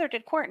neither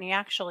did Courtney,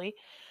 actually.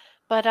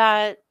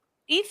 But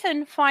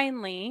Ethan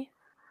finally,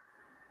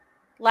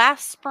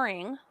 last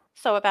spring,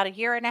 so about a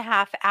year and a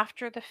half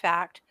after the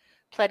fact,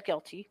 pled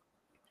guilty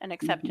and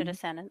accepted a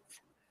sentence.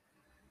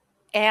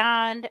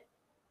 And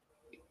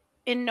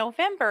in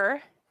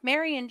November,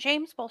 Mary and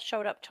James both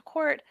showed up to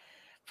court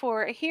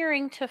for a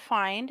hearing to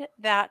find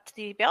that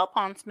the bail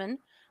bondsman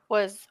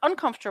was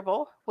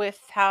uncomfortable with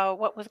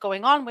what was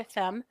going on with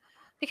them,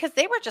 because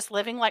they were just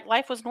living like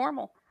life was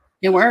normal.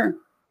 They were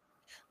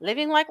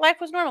living like life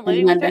was normal.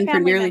 Living with their family for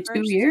nearly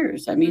members. 2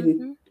 years. I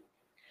mean,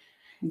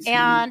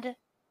 and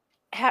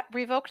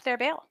revoked their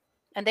bail,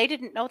 and they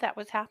didn't know that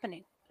was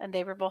happening. And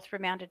they were both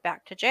remanded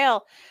back to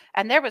jail.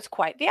 And there was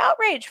quite the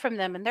outrage from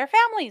them and their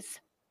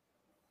families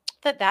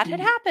that had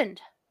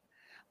happened.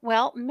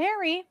 Well,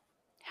 Mary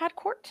had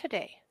court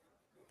today.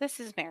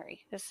 This is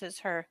Mary. That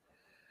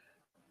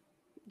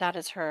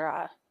is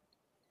her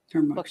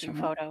booking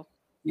photo.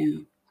 Yeah.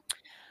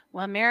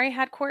 Well, Mary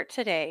had court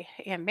today,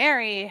 and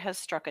Mary has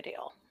struck a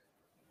deal.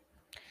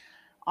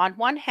 On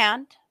one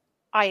hand,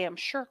 I am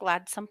sure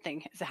glad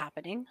something is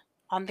happening.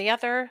 On the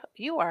other,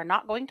 you are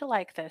not going to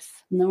like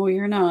this. No,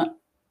 you're not.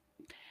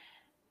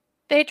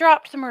 They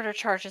dropped the murder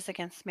charges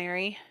against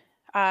Mary.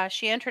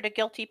 She entered a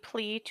guilty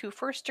plea to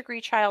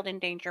first-degree child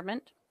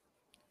endangerment.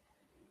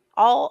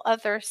 All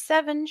other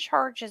 7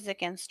 charges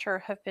against her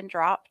have been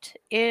dropped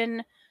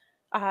in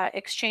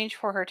exchange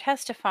for her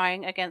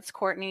testifying against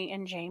Courtney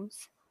and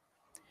James.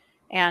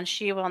 And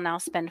she will now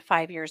spend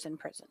 5 years in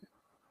prison.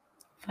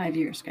 5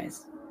 years,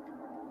 guys.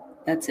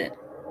 That's it.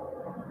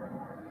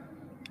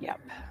 Yep.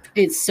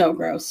 It's so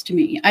gross to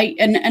me.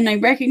 And I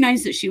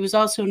recognize that she was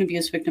also an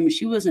abuse victim.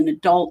 She was an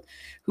adult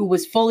who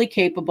was fully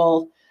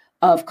capable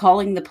of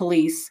calling the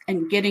police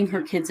and getting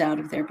her kids out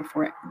of there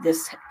before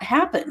this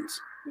happened.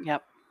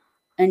 Yep.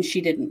 And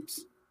she didn't.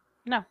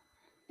 No.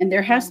 And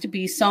there has to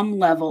be some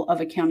level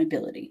of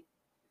accountability.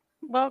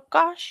 Well,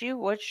 gosh, you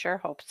would sure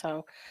hope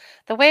so.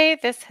 The way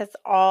this has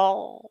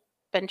all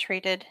been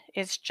treated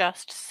is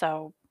just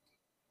so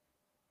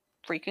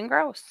freaking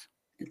gross.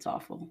 It's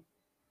awful.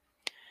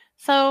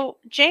 So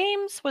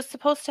James was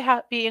supposed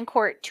to be in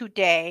court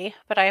today,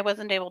 but I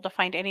wasn't able to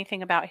find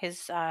anything about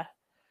his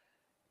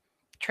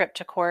trip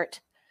to court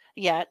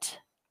yet.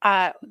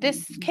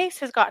 This case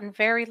has gotten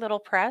very little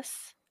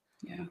press.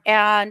 Yeah.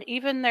 And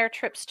even their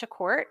trips to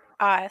court,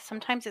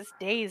 sometimes it's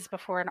days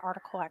before an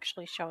article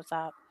actually shows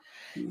up.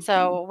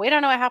 So we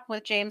don't know what happened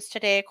with James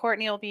today.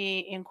 Courtney will be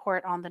in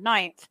court on the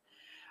 9th.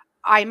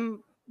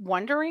 I'm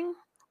wondering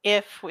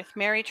if with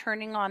Mary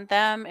turning on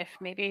them, if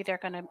maybe they're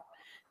going to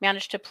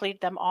manage to plead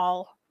them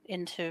all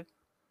into,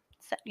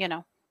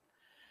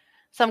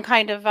 some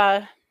kind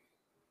of,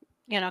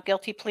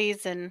 guilty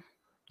pleas and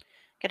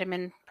get him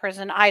in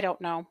prison. I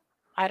don't know.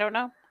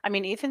 I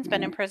mean, Ethan's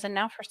been in prison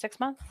now for 6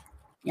 months.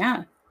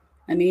 Yeah.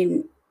 I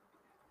mean,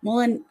 well,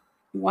 and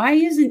why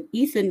isn't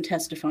Ethan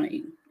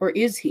testifying? Or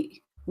is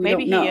he?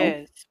 Maybe don't know. He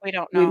is. We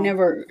don't know. We've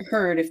never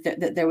heard if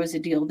that there was a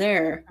deal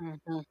there.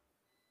 Mm-hmm.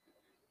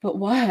 But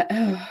what?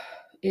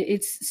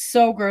 It's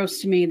so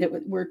gross to me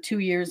that we're 2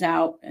 years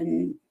out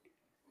and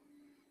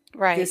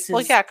right. This well,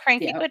 is yeah,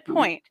 Cranky, good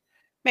point.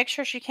 Make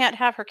sure she can't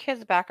have her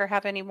kids back or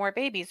have any more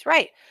babies.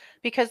 Right.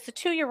 Because the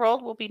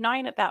 2-year-old will be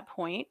 9 at that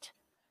point,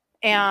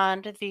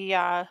 and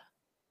the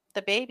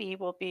baby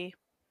will be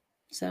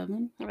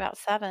 7. About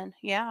 7.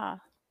 Yeah.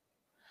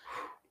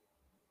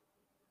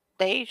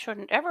 They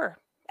shouldn't ever.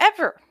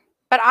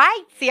 But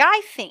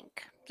I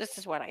think, this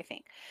is what I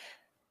think.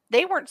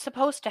 They weren't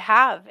supposed to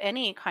have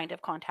any kind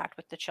of contact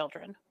with the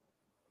children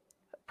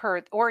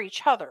or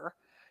each other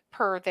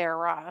per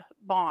their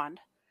bond.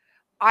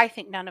 I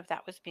think none of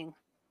that was being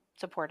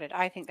supported.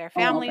 I think their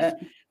families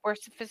were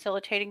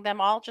facilitating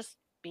them all just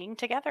being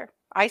together.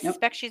 I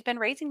suspect she's been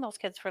raising those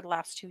kids for the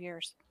last 2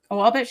 years. Oh,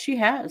 I'll bet she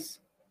has.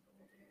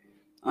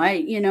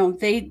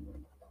 Something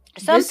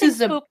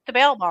spooked the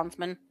bail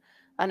bondsman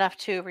enough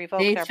to revoke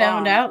their bond. They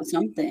found out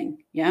something.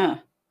 Yeah.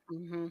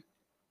 Mm-hmm.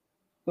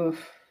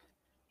 Oof.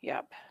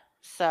 Yep.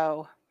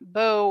 So,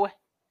 boo.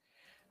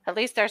 At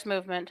least there's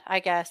movement, I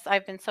guess.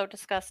 I've been so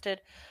disgusted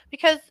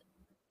because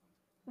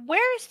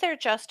where is there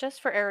justice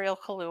for Ariel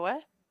Kalua?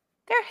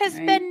 There has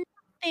been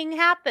nothing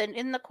happen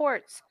in the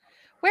courts.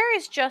 Where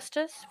is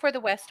justice for the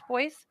West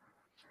boys?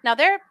 Now,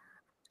 the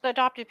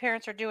adopted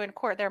parents are due in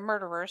court. They're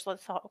murderers.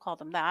 Let's call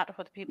them that,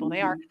 for the people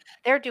they are.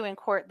 They're due in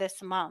court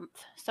this month.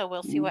 So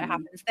we'll see what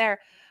happens there.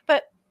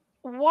 But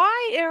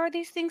why are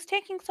these things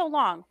taking so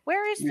long?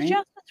 Where is the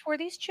justice for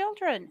these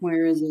children?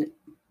 Where is it?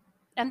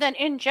 And then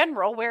in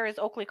general, where is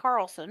Oakley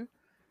Carlson?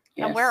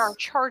 Yes. And where are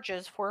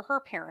charges for her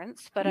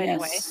parents? But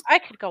anyway, I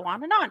could go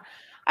on and on.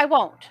 I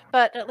won't.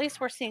 But at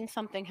least we're seeing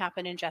something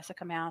happen in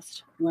Jessica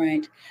Mast.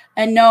 Right.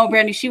 And no,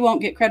 Brandy, she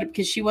won't get credit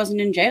because she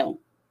wasn't in jail.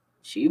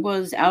 She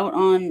was out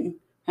on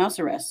house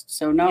arrest.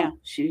 So no,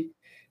 she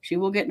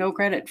will get no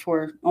credit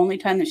for only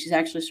time that she's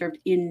actually served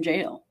in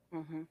jail.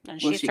 Mm-hmm.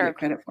 And she served get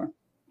credit for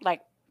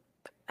like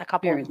a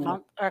couple of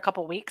months or a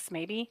couple of weeks,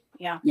 maybe.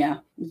 Yeah. Yeah.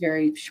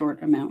 Very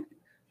short amount.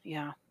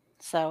 Yeah.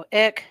 So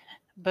ick,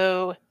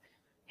 boo,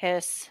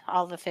 hiss,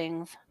 all the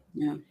things.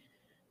 Yeah.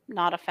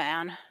 Not a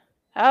fan.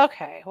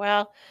 Okay.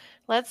 Well,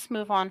 let's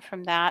move on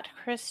from that.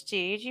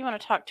 Kristi, do you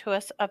want to talk to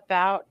us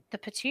about the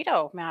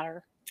Petito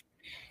matter?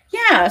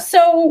 Yeah.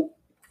 So,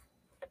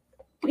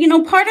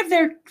 part of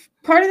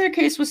their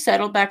case was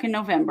settled back in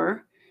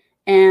November,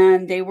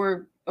 and they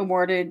were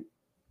awarded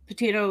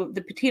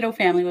the Petito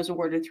family was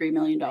awarded $3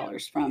 million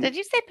from. Did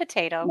you say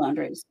potato?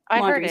 Laundries.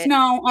 Heard it.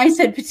 No, I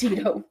said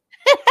Petito.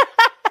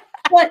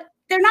 But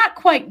they're not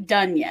quite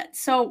done yet.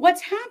 So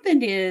what's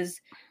happened is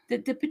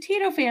that the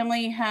Petito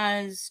family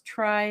has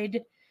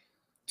tried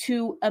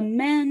to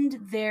amend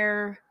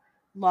their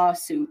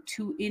lawsuit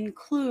to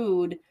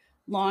include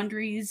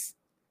Laundrie's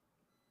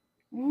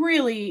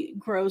really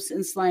gross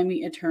and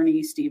slimy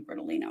attorney, Steve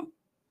Bertolino.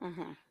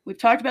 Mm-hmm. We've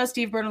talked about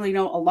Steve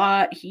Bertolino a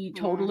lot. He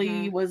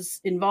totally was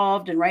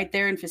involved and right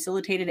there and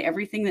facilitated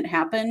everything that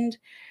happened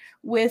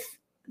with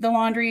the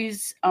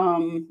Laundries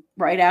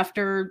right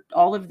after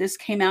all of this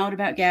came out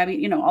about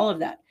Gabby, all of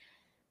that.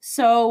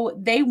 So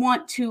they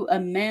want to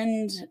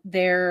amend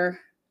their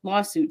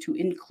lawsuit to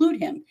include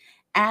him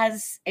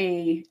as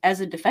a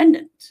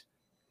defendant.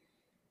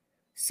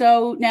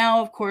 So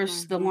now, of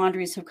course, the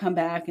Laundries have come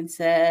back and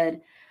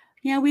said,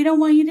 yeah, we don't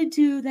want you to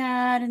do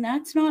that, and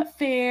that's not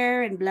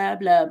fair, and blah,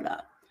 blah,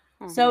 blah.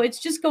 So it's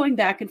just going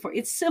back and forth.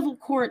 It's civil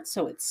court,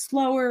 so it's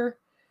slower,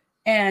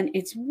 and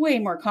it's way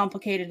more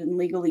complicated and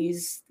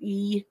legalese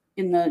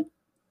in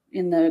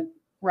the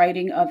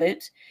writing of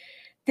it.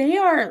 They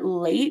are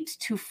late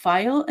to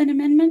file an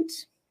amendment,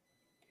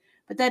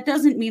 but that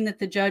doesn't mean that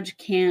the judge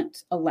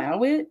can't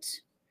allow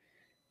it.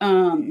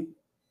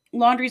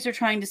 laundries are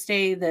trying to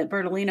say that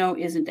Bertolino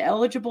isn't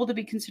eligible to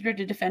be considered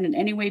a defendant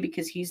anyway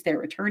because he's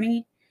their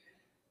attorney.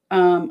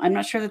 I'm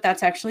not sure that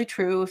that's actually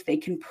true if they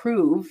can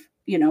prove,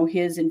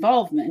 his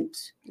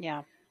involvement.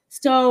 Yeah.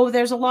 So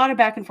there's a lot of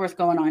back and forth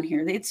going on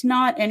here. It's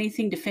not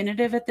anything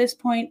definitive at this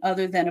point,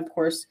 other than, of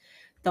course,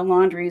 the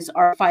laundries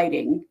are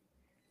fighting,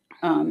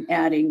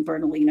 adding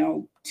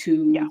Bertolino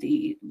to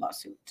the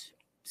lawsuit.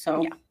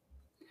 So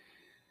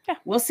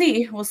we'll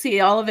see. We'll see.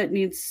 All of it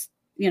needs,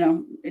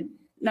 none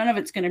of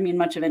it's going to mean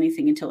much of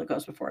anything until it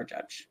goes before a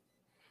judge.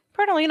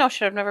 Bertolino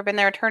should have never been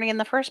their attorney in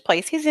the first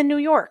place. He's in New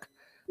York.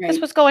 Right.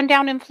 This was going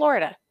down in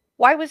Florida.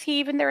 Why was he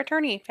even their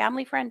attorney?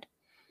 Family friend.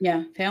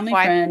 Yeah, family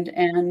friend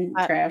and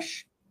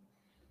trash.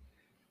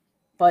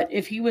 But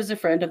if he was a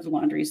friend of the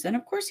laundries, then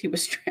of course he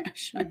was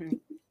trash.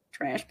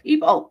 Trash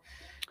people.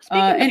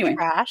 Speaking of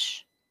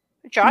trash,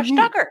 Josh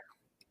Duggar.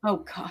 Oh,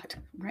 God.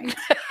 Right.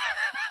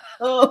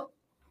 Oh,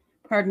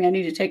 pardon me. I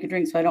need to take a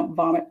drink so I don't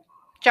vomit.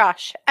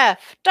 Josh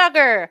F.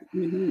 Duggar.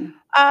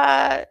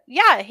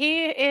 Yeah,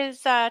 he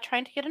is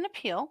trying to get an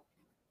appeal.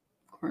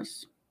 Of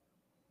course.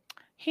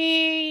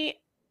 His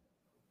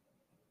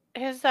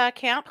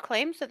camp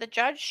claims that the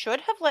judge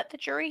should have let the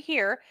jury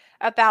hear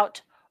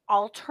about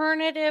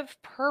alternative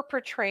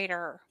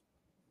perpetrator.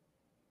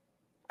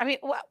 I mean,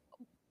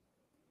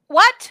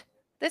 what?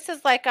 This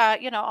is like,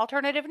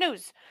 alternative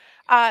news.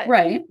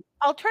 Right.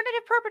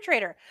 Alternative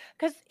perpetrator.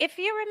 Because if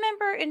you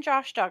remember in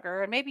Josh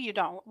Duggar, and maybe you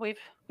don't, we've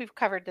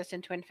covered this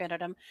into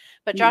infinitum,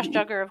 but Josh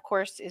Duggar, of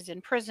course, is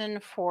in prison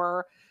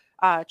for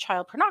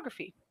child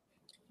pornography.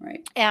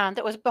 Right. And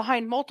it was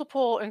behind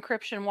multiple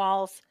encryption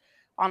walls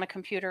on a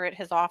computer at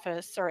his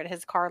office or at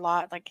his car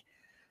lot. Like,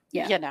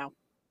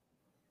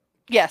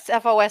 Yes,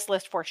 FOS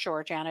list for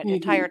sure, Janet.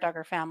 Entire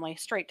Duggar family,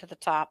 straight to the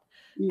top.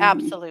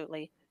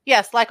 Absolutely.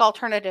 Yes, like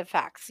alternative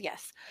facts.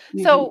 Yes.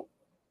 So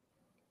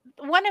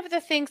one of the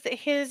things that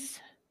his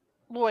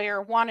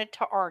lawyer wanted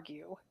to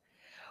argue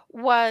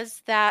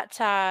was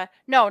that,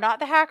 no, not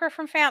the hacker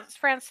from France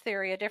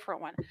Theory, a different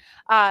one,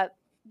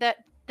 that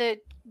the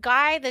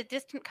guy, the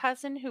distant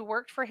cousin who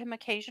worked for him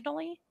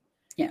occasionally,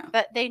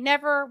 that they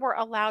never were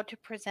allowed to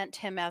present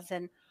him as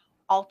an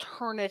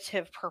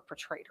alternative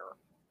perpetrator.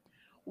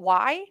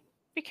 Why?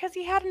 Because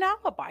he had an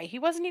alibi. He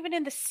wasn't even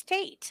in the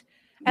state.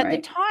 At the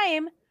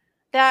time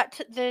that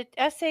the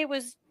essay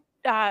was,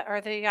 or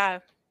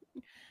the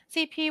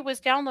CP was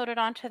downloaded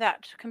onto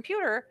that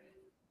computer,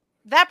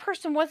 that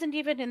person wasn't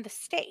even in the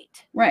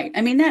state. Right.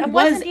 I mean, that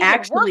was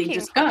actually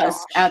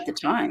discussed at the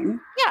time.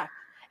 Yeah.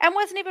 And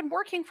wasn't even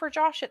working for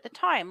Josh at the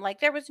time. Like,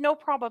 there was no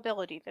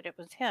probability that it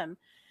was him.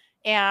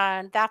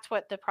 And that's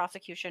what the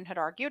prosecution had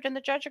argued. And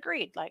the judge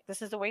agreed. Like,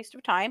 this is a waste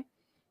of time.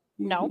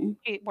 No,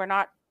 we're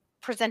not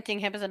presenting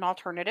him as an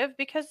alternative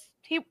because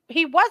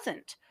he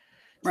wasn't.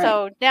 Right.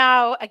 So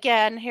now,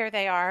 again, here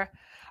they are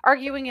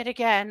arguing it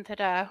again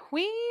that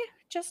we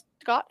just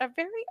got a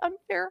very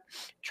unfair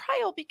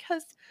trial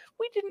because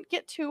we didn't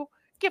get to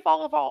give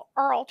all of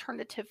our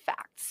alternative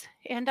facts.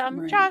 And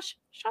Josh,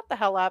 shut the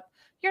hell up.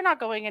 You're not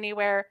going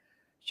anywhere.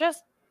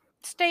 Just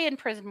stay in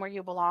prison where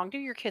you belong. Do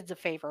your kids a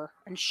favor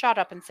and shut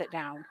up and sit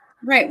down.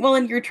 Right. Well,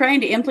 and you're trying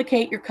to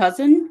implicate your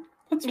cousin.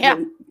 That's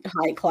really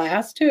high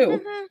class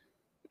too.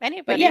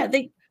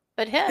 Anybody.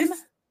 But him.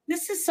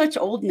 This is such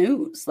old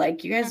news.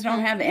 Like, you guys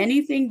don't have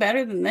anything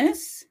better than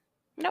this?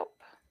 Nope.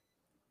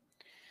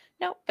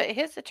 But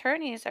his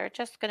attorneys are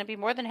just going to be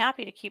more than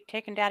happy to keep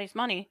taking daddy's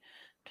money,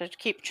 to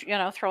keep,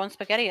 throwing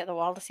spaghetti at the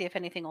wall to see if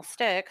anything will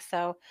stick.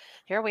 So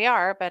here we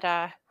are. But,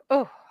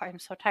 I'm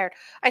so tired.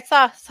 I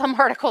saw some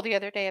article the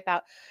other day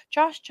about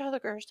Josh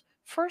Duggar's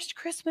first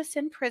Christmas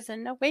in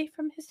prison away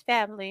from his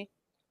family.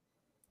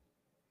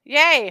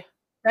 Yay.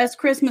 Best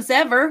Christmas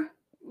ever.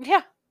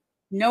 Yeah.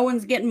 No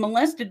one's getting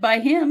molested by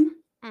him.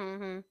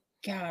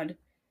 God.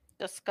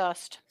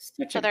 Disgust.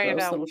 Such a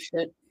gross little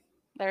shit.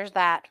 There's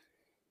that.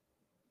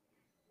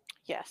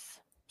 Yes.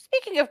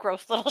 Speaking of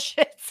gross little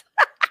shits,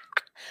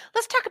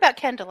 let's talk about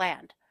Ken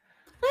Deland.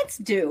 Let's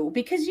do,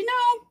 because,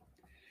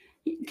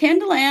 Ken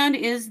Deland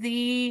is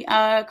the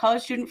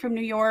college student from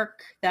New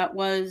York that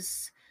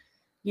was,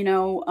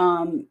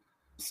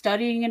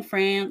 studying in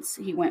France.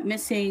 He went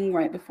missing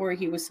right before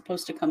he was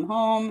supposed to come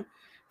home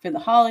for the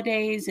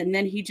holidays. And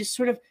then he just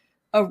sort of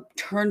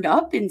turned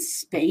up in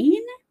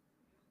Spain.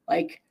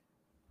 Like,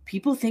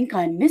 people think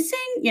I'm missing.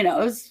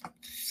 There's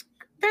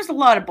a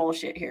lot of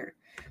bullshit here.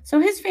 So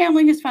his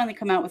family has finally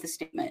come out with a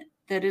statement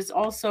that is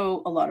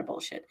also a lot of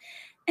bullshit.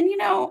 And,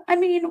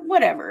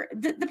 whatever.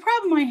 The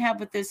problem I have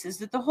with this is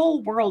that the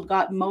whole world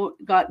got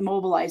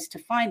mobilized to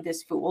find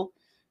this fool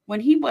when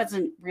he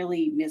wasn't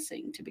really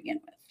missing to begin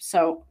with.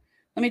 So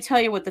let me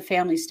tell you what the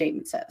family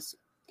statement says.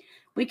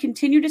 We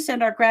continue to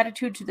send our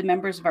gratitude to the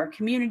members of our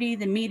community,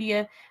 the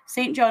media,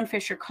 St. John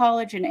Fisher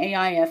College, and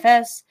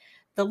AIFS.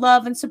 The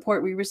love and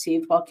support we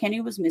received while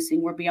Kenny was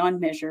missing were beyond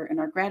measure, and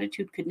our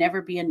gratitude could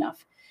never be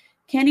enough.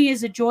 Kenny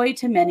is a joy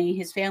to many,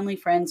 his family,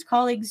 friends,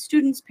 colleagues,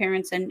 students,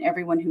 parents, and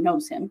everyone who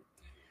knows him.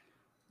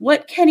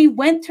 What Kenny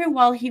went through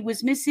while he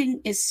was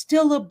missing is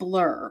still a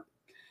blur.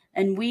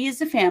 and we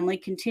as a family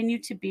continue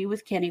to be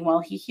with Kenny while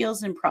he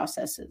heals and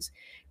processes.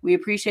 We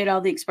appreciate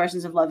all the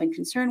expressions of love and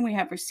concern we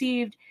have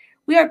received.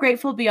 We are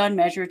grateful beyond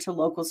measure to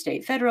local,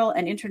 state, federal,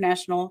 and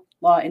international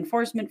law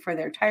enforcement for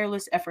their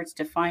tireless efforts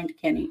to find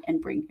Kenny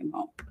and bring him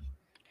home.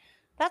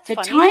 That's the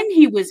funny. time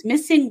he was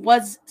missing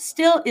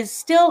is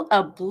still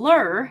a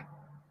blur.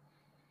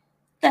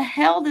 The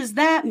hell does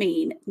that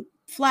mean?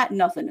 Flat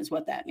nothing is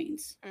what that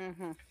means.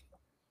 Mm-hmm.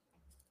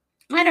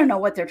 I don't know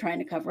what they're trying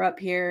to cover up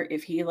here,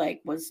 if he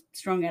was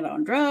strung out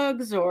on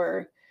drugs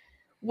or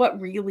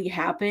what really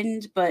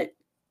happened, but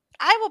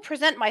I will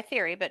present my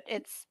theory, but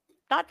it's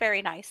not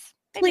very nice.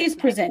 Maybe please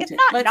it's present nice. it.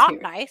 It's Let's not hear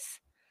it. nice.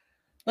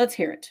 Let's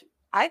hear it.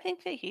 I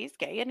think that he's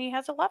gay and he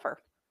has a lover.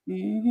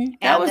 Mm-hmm.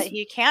 That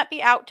he can't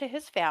be out to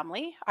his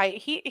family.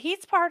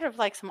 He's part of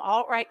some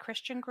alt-right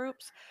Christian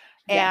groups,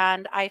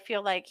 and I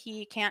feel like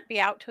he can't be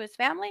out to his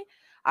family.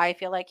 I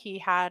feel like he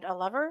had a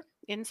lover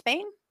in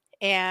Spain,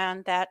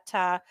 and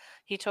that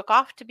he took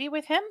off to be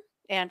with him,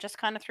 and just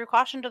kind of threw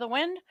caution to the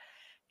wind,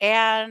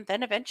 and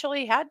then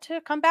eventually had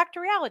to come back to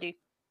reality.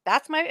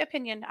 That's my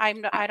opinion.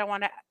 I don't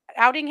want to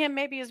outing him.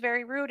 Maybe is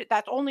very rude.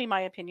 That's only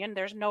my opinion.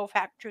 There's no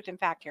truth in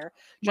fact here.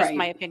 Just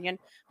my opinion.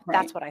 Right.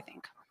 That's what I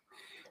think.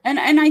 And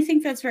I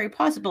think that's very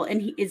possible.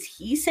 And is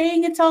he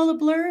saying it's all a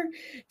blur?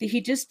 That he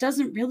just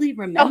doesn't really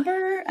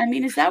remember? I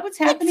mean, is that what's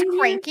happening it's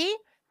Cranky. here?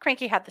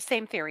 Cranky had the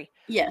same theory.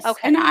 Yes.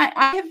 Okay. And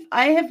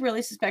I have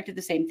really suspected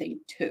the same thing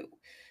too.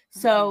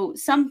 So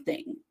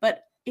something,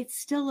 but it's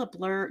still a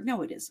blur.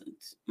 No, it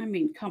isn't. I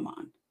mean, come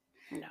on.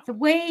 No. The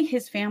way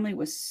his family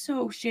was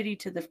so shitty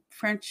to the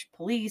French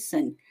police,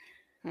 and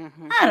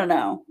I don't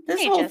know.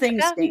 This whole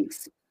thing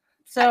stinks.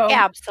 So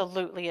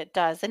absolutely it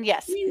does. And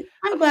yes, I mean,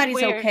 I'm glad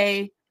he's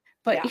okay.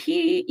 But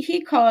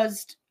he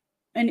caused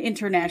an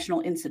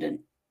international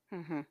incident,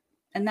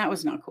 and that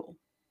was not cool.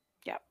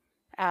 Yeah,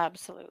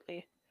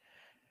 absolutely.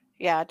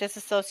 Yeah,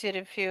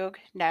 dissociative fugue.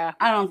 No,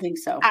 I don't think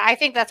so. I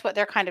think that's what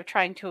they're kind of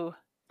trying to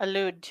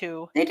allude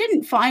to. They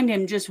didn't find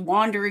him just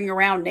wandering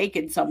around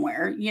naked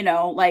somewhere,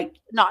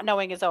 not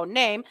knowing his own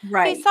name.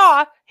 Right. He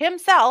saw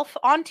himself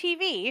on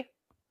TV,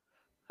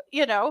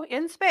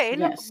 in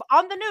Spain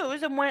on the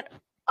news, and went,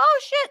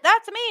 "Oh shit,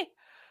 that's me.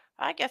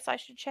 I guess I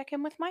should check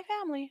in with my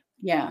family."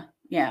 Yeah.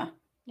 Yeah.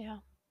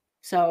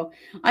 So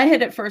I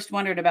had at first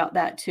wondered about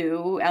that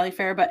too, Ali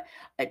Fair, but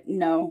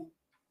no,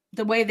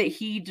 the way that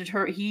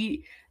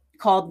he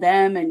called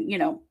them, and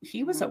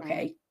he was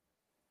okay.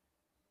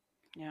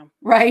 Yeah.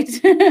 Right.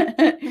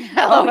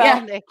 Oh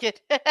yeah. Naked.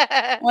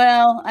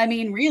 Well, I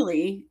mean,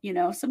 really,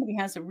 somebody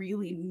has a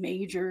really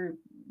major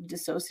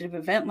dissociative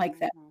event like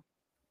that,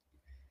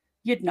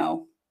 you'd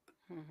know.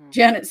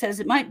 Janet says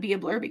it might be a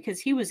blur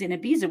because he was in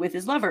Ibiza with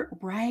his lover.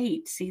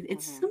 Right. See,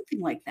 it's something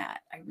like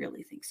that. I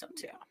really think so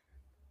too.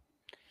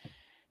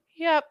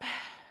 Yep.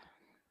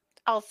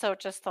 Also,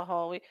 just the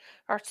whole, we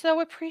are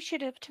so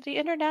appreciative to the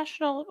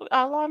international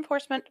law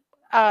enforcement.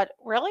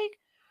 Really?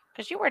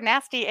 Because you were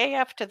nasty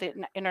AF to the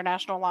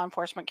international law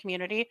enforcement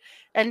community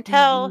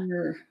until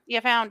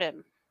you found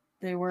him.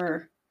 They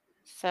were.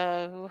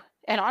 So,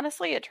 and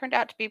honestly, it turned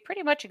out to be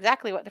pretty much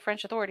exactly what the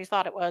French authorities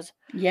thought it was.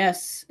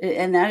 Yes.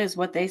 And that is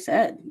what they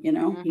said.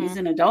 He's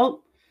an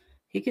adult.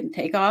 He can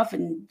take off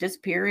and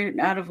disappear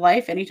out of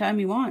life anytime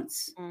he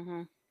wants.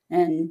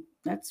 And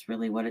that's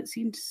really what it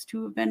seems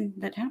to have been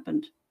that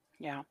happened.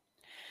 Yeah.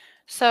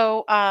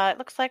 So it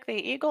looks like the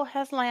Eagle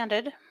has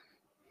landed.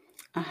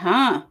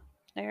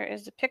 There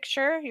is a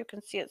picture. You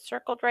can see it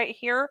circled right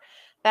here.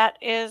 That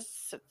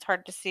is, it's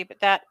hard to see, but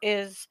that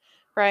is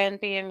Brian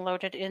being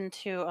loaded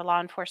into a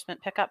law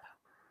enforcement pickup.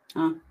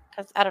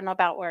 Because I don't know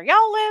about where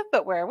y'all live,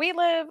 but where we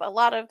live, a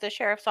lot of the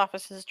sheriff's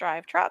offices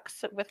drive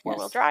trucks with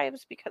four-wheel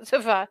drives because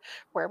of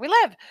where we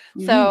live.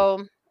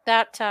 So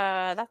that's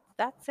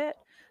it.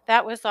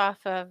 That was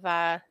off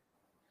of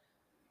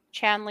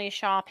Chanley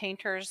Shaw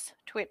Painter's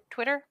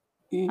Twitter.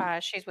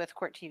 She's with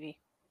Court TV.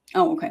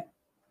 Oh, okay.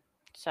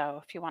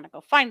 So if you want to go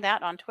find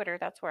that on Twitter,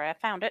 that's where I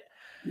found it.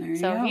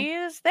 So he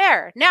is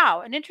there.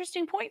 Now, an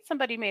interesting point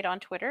somebody made on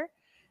Twitter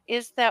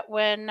is that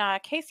when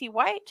Casey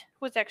White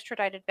was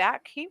extradited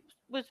back, he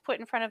was put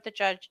in front of the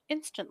judge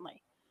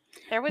instantly.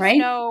 There was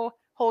no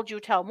hold you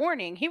till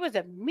morning. He was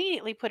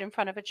immediately put in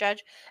front of a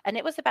judge, and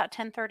it was about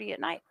 10:30 at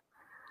night.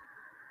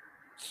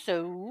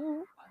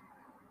 So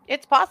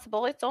it's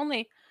possible. It's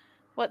only,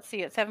 let's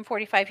see, it's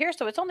 7:45 here,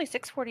 so it's only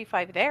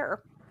 6:45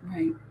 there.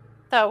 Right.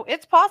 So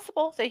it's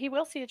possible that he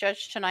will see a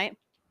judge tonight.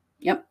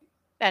 Yep.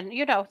 And,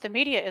 the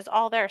media is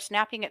all there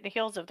snapping at the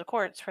heels of the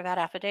courts for that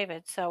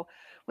affidavit. So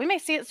we may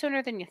see it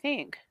sooner than you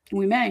think.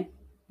 We may.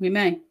 We'll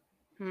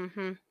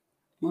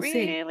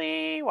see.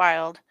 Really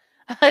wild.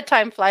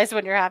 Time flies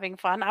when you're having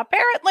fun.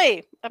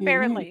 Apparently.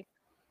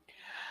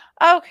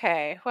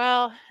 Okay.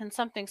 Well, and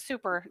something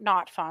super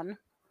not fun.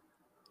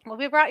 Well,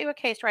 we brought you a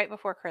case right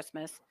before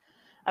Christmas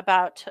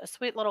about a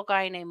sweet little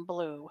guy named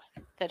Blue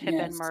that had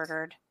been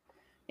murdered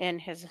in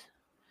his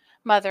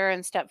mother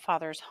and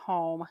stepfather's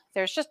home.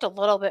 There's just a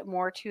little bit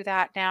more to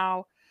that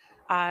now.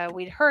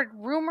 We'd heard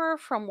rumor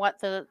from what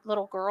the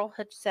little girl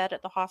had said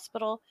at the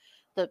hospital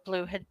that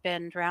Blue had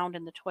been drowned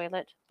in the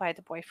toilet by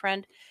the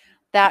boyfriend.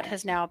 That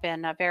has now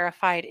been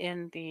verified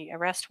in the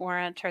arrest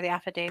warrant or the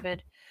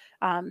affidavit.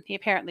 He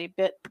apparently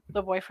bit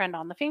the boyfriend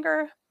on the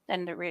finger,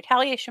 and the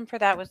retaliation for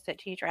that was that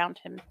he drowned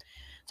him.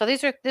 So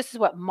this is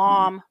what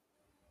Mom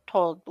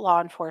told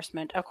law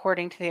enforcement,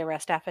 according to the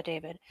arrest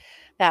affidavit,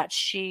 that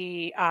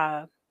he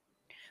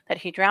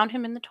drowned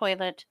him in the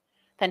toilet.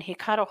 Then he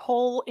cut a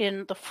hole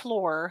in the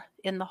floor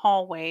in the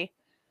hallway,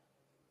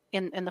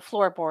 in the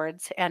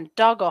floorboards, and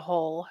dug a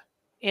hole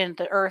in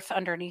the earth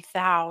underneath the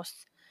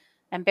house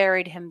and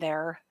buried him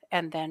there,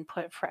 and then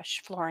put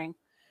fresh flooring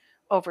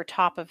over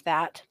top of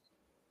that.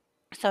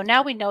 So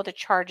now we know the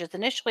charges.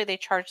 Initially, they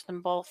charged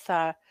them both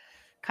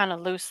kind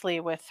of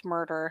loosely with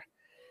murder.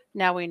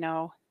 Now we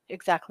know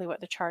exactly what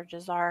the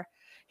charges are.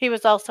 He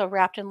was also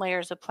wrapped in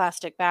layers of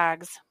plastic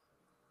bags.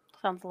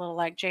 Sounds a little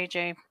like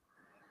JJ.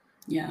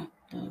 Yeah,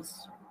 it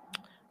does.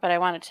 But I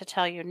wanted to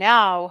tell you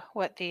now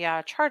what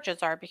the charges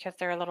are, because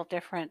they're a little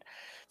different.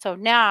 So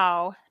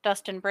now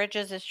Dustin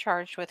Bridges is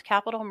charged with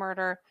capital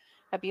murder,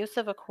 abuse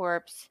of a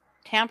corpse,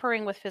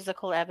 tampering with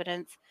physical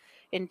evidence,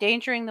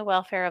 endangering the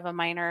welfare of a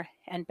minor,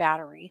 and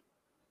battery.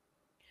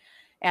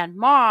 And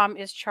Mom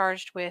is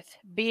charged with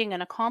being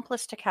an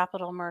accomplice to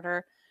capital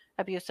murder,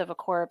 abuse of a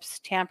corpse,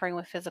 tampering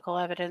with physical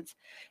evidence,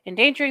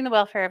 endangering the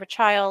welfare of a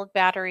child,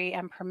 battery,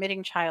 and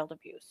permitting child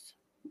abuse.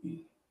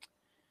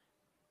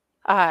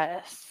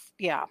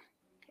 Yeah.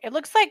 It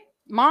looks like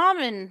Mom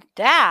and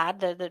Dad,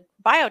 the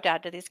bio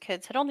dad to these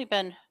kids,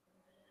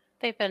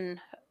 they've been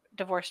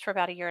divorced for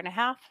about 1.5 years,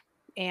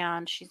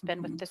 and she's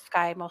been with this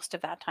guy most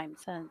of that time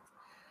since.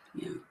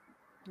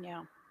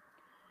 Yeah.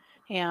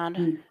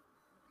 And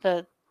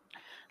the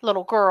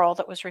little girl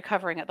that was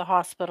recovering at the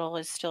hospital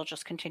is still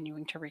just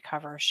continuing to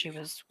recover. She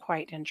was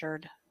quite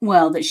injured.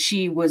 Well, that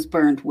she was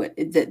burned with,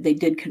 that they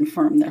did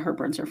confirm that her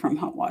burns are from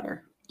hot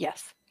water.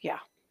 Yes. Yeah.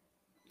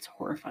 It's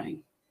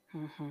horrifying.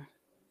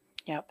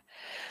 Yep.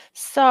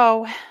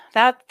 So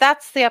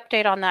that's the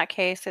update on that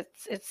case.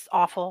 It's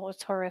awful.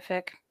 It's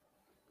horrific.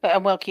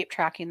 But we'll keep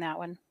tracking that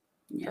one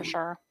for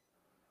sure.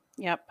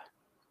 Yep.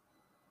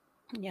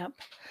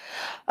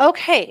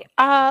 Okay.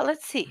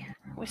 Let's see.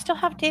 We still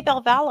have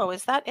Daybell Vallow.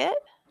 Is that it?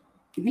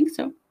 I think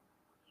so.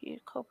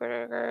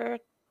 Kohberger,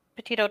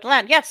 Petito,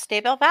 Deland. Yes,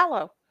 Daybell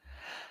Vallow.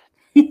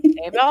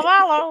 Daybell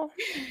Vallow.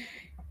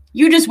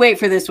 You just wait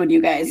for this one,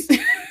 you guys.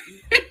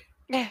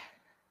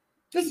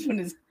 This one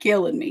is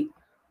killing me.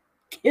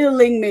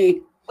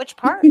 Which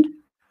part?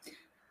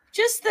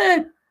 Just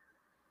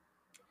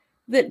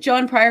that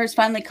John Pryor has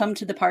finally come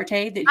to the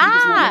party, that he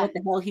does not know what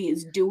the hell he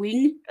is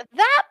doing.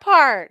 That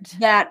part.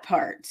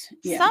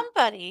 Yeah.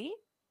 Somebody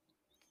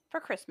for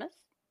Christmas,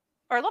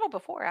 or a little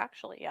before,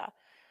 actually, yeah.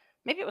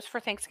 Maybe it was for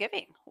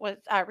Thanksgiving,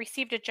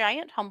 received a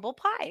giant humble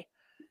pie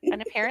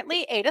and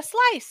apparently ate a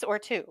slice or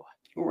two.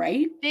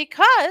 Right.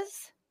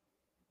 Because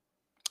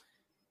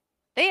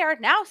they are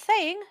now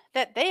saying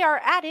that they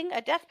are adding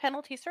a death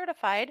penalty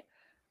certified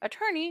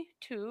attorney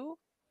to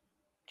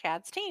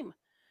Chad's team.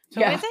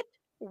 So is it?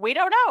 We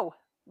don't know.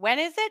 When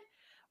is it?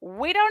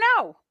 We don't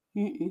know.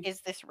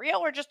 Is this real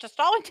or just a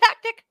stalling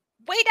tactic?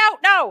 We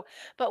don't know.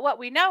 But what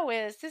we know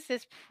is this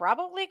is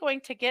probably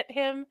going to get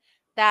him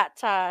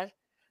that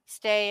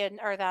stay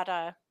or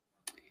that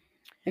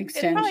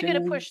extension. It's probably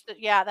going to push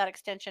that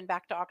extension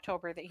back to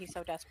October that he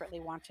so desperately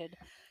wanted.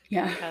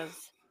 Yeah.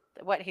 Because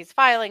what he's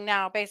filing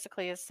now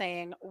basically is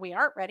saying, we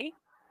aren't ready.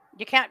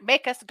 You can't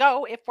make us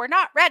go if we're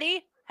not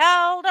ready.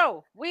 Hell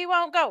no, we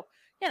won't go.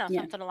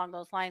 Something along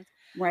those lines.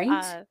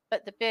 Right.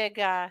 But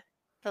the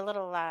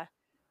little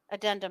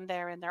addendum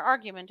there in their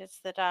argument is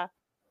that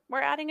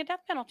we're adding a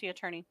death penalty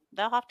attorney.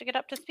 They'll have to get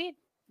up to speed.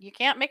 You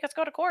can't make us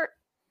go to court.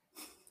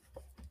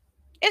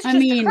 It's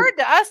occurred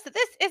to us that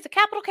this is a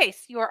capital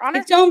case, Your Honor.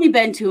 It's only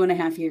been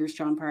 2.5 years,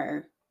 John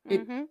Pryor.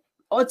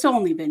 It's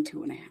only been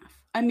 2.5.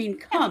 I mean,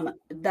 come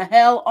the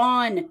hell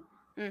on.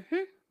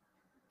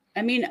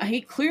 I mean,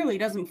 he clearly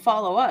doesn't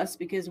follow us,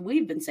 because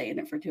we've been saying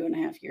it for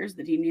 2.5 years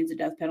that he needs a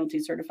death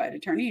penalty certified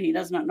attorney, and he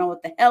does not know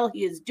what the hell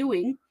he is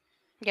doing.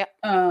 Yep.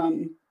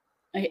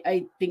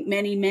 I think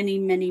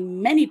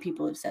many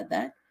people have said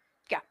that.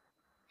 Yeah.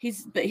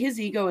 But his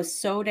ego is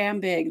so damn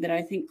big that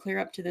I think clear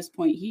up to this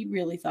point, he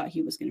really thought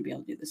he was going to be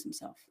able to do this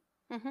himself.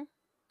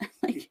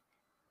 Like,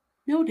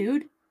 no,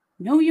 dude.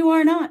 No, you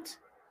are not.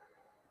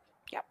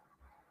 Yep.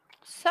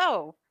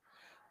 So,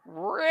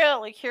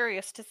 really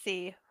curious to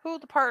see who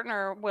the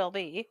partner will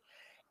be,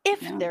 if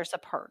there's a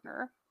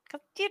partner.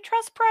 Because do you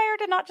trust Pryor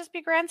to not just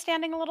be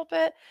grandstanding a little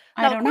bit?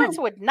 I don't know. The courts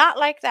would not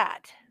like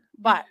that.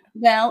 But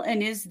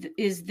and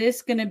is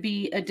this going to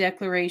be a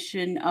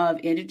declaration of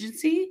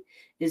indigency?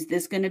 Is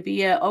this going to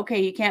be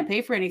okay, you can't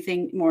pay for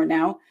anything more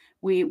now.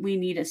 We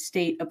need a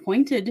state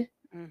appointed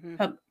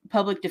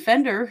public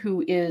defender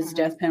who is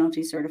death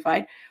penalty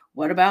certified.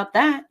 What about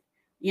that?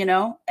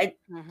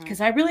 Because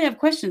I really have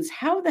questions.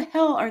 How the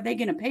hell are they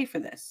going to pay for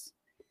this?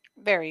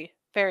 Very,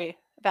 very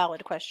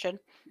valid question.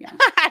 Yeah.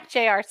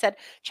 JR said,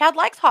 Chad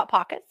likes Hot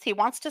Pockets. He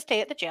wants to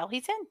stay at the jail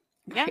he's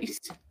in. Yeah.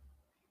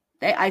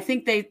 Right. I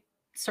think they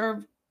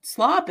serve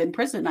slop in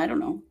prison. I don't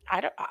know.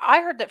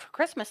 I heard that for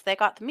Christmas they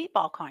got the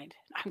meatball kind.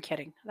 I'm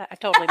kidding. I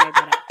totally made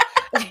that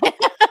up.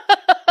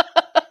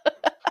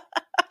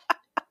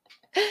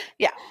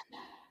 Yeah.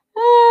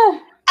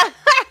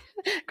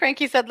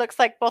 Cranky said, looks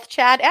like both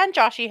Chad and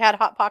Joshy had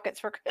Hot Pockets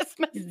for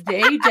Christmas.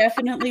 They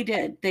definitely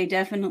did. They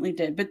definitely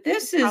did. But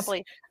this is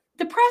probably,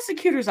 the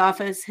prosecutor's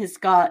office has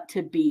got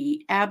to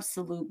be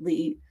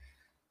absolutely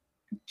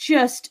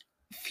just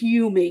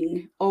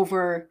fuming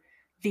over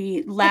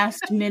the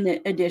last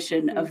minute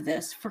edition of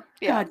this, for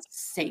God's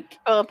sake.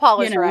 Well,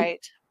 Paula's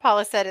right.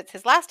 Paula said it's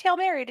his last Hail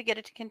Mary to get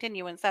it to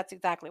continuance. That's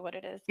exactly what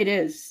it is. It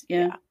is,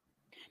 yeah.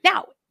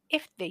 Now,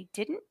 if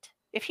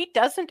he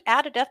doesn't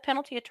add a death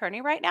penalty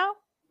attorney right now,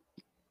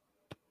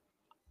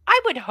 I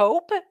would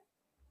hope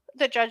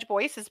that Judge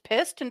Boyce is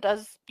pissed and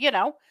does, I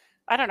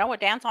don't know, a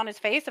dance on his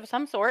face of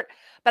some sort.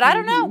 But I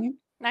don't know.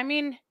 I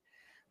mean,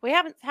 we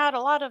haven't had a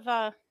lot of,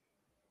 I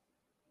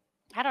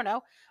don't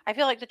know. I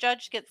feel like the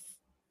judge gets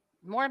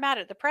more mad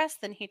at the press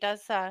than he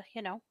does, at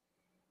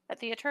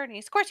the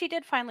attorneys. Of course, he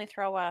did finally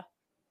throw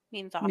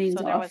Means off.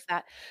 There was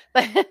that.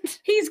 But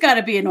he's got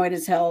to be annoyed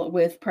as hell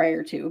with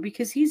Pryor too,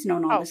 because he's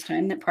known all this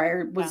time that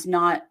Pryor was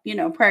not,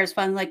 Pryor's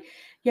finally like,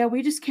 yeah,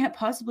 we just can't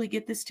possibly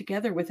get this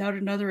together without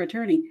another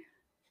attorney.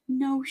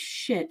 No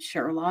shit,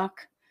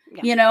 Sherlock.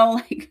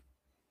 Well,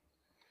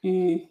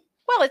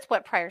 it's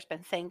what Pryor's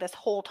been saying this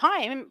whole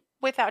time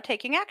without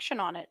taking action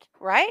on it,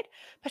 right?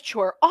 But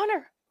Your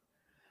Honor,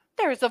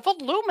 there is a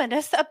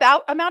voluminous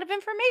amount of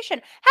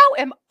information. How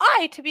am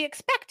I to be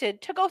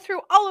expected to go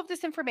through all of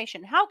this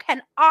information? How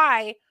can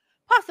I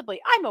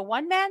possibly? I'm a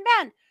one-man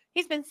man.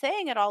 He's been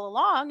saying it all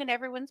along, and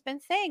everyone's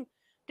been saying,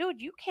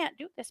 dude, you can't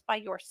do this by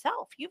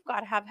yourself. You've got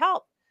to have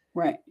help.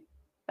 Right.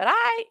 But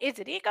is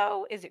it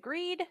ego? Is it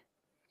greed?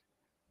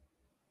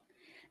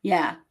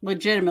 Yeah,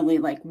 legitimately,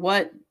 like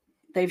what?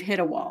 They've hit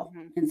a wall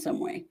in some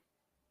way.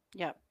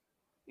 Yep.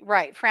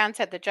 Right. Fran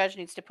said the judge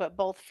needs to put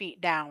both feet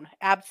down.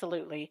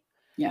 Absolutely.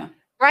 Yeah.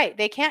 Right.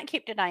 They can't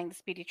keep denying the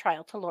speedy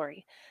trial to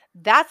Lori.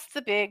 That's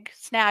the big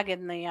snag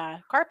in the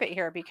carpet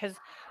here, because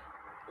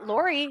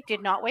Lori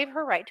did not waive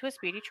her right to a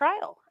speedy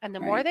trial. And the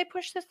more they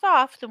push this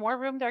off, the more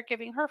room they're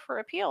giving her for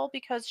appeal,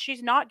 because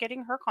she's not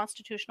getting her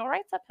constitutional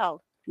rights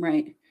upheld.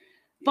 Right.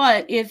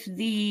 But if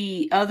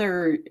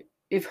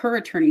her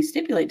attorneys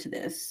stipulate to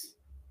this,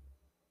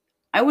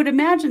 I would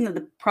imagine that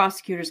the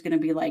prosecutor's going to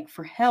be like,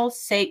 for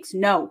hell's sakes,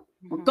 no,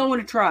 we're going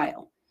to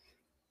trial.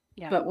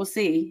 Yeah. But we'll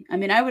see. I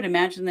mean, I would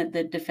imagine that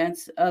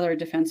the other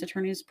defense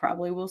attorneys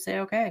probably will say,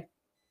 okay.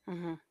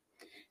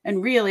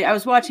 And really, I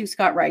was watching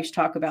Scott Reich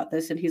talk about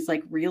this, and he's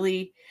like,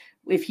 really,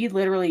 if he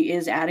literally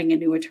is adding a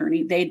new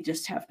attorney, they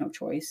just have no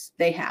choice.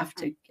 They have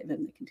to give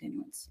him the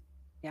continuance.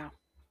 Yeah.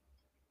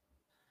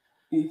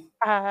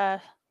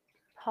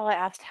 Paula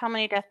asked, how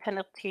many death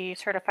penalty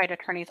certified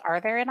attorneys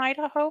are there in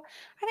Idaho?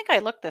 I think I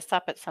looked this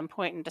up at some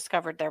point and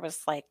discovered there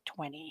was like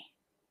 20.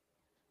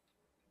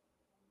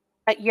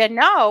 But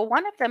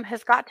one of them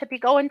has got to be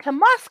going to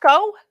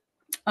Moscow.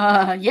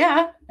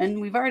 Yeah, and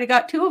we've already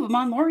got 2 of them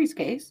on Lori's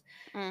case.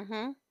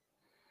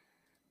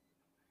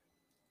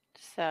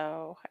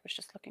 So I was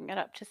just looking it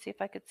up to see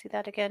if I could see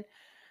that again.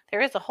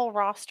 There is a whole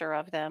roster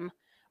of them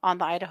on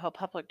the Idaho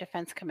Public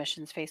Defense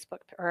Commission's Facebook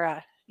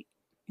or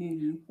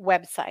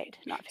website.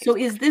 Not Facebook. So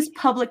is this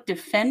public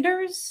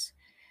defenders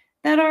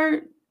that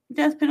are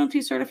death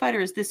penalty certified,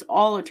 or is this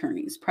all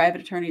attorneys,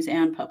 private attorneys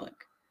and public?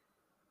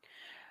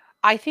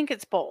 I think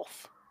it's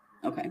both.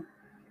 Okay.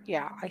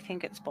 Yeah, I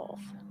think it's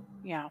both.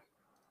 Yeah.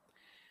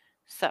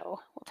 So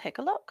we'll take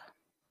a look.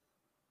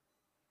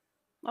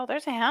 Oh,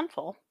 there's a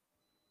handful.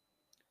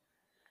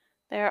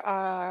 There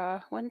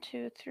are 1,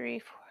 2, 3,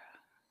 4.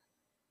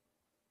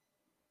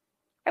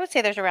 I would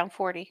say there's around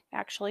 40,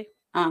 actually.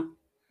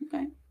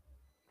 Okay.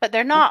 But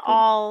they're not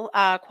all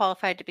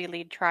qualified to be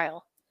lead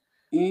trial.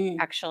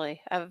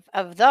 Actually,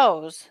 of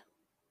those,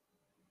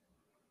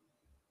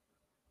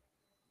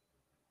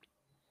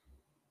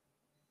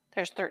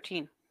 there's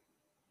 13.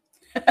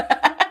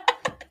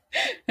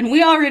 And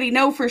we already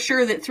know for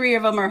sure that 3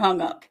 of them are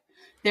hung up.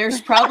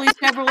 There's probably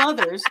several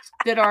others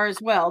that are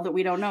as well that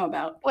we don't know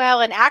about.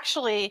 Well, and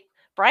actually,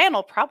 Brian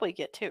will probably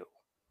get 2.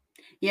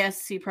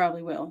 Yes, he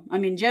probably will. I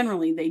mean,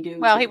 generally they do.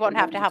 Well, he won't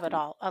have to have it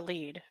all a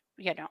lead,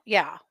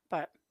 Yeah,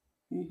 but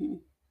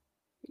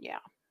yeah,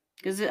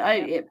 because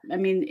I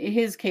mean,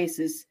 his case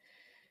is.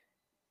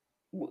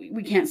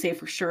 We can't say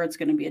for sure it's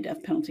going to be a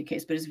death penalty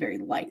case, but it's very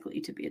likely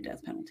to be a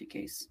death penalty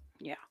case.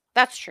 Yeah,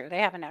 that's true. They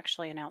haven't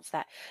actually announced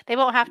that. They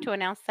won't have to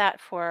announce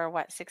that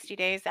for 60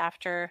 days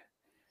after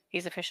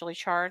he's officially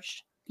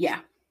charged. Yeah.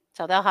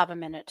 So they'll have a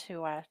minute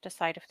to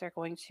decide if they're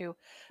going to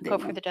go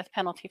for the death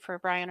penalty for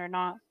Brian or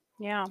not.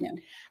 Yeah.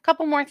 A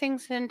couple more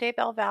things in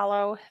Daybell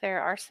Vallow.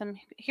 There are some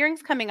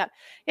hearings coming up.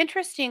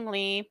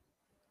 Interestingly,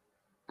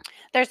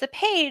 there's a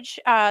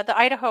page the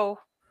Idaho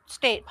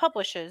State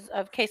publishes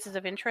of cases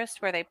of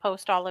interest where they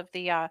post all of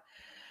the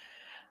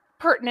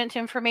pertinent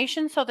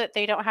information so that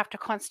they don't have to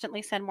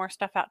constantly send more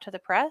stuff out to the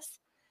press.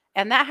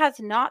 And that has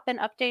not been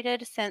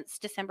updated since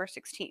December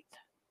 16th.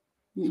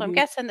 So I'm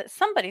guessing that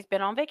somebody's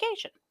been on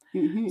vacation.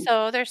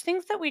 So there's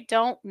things that we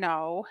don't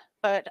know,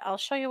 but I'll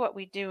show you what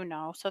we do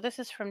know. So this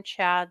is from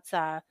Chad's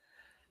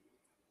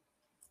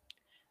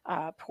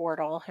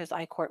portal, his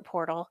iCourt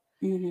portal.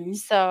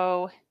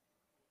 So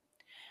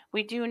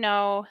we do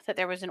know that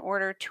there was an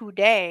order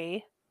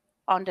today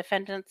on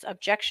defendant's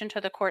objection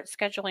to the court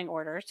scheduling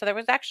order. So there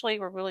was actually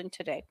a ruling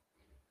today,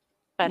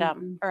 but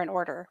or an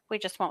order. We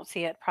just won't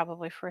see it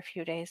probably for a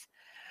few days.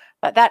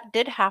 But that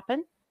did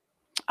happen.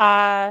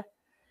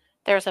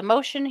 There's a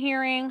motion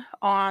hearing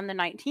on the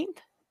 19th.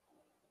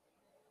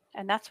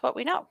 And that's what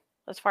we know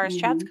as far as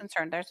Chad's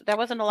concerned. There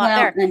wasn't a lot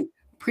there. And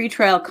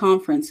pretrial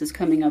conference is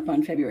coming up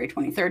on February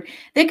 23rd.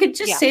 They could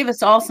just save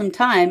us all some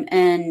time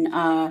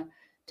and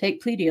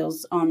take plea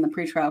deals on the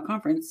pretrial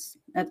conference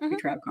at the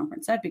pretrial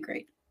conference. That'd be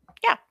great.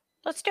 Yeah,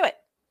 let's do it.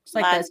 Just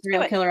like that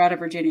serial killer out of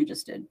Virginia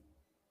just did.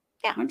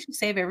 Yeah. Why don't you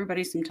save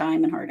everybody some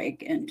time and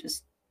heartache and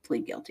just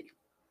plead guilty?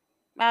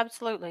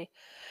 Absolutely.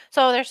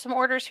 So there's some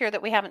orders here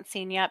that we haven't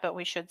seen yet, but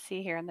we should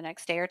see here in the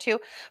next day or two.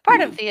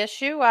 Part of the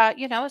issue,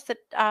 is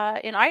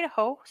that in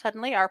Idaho,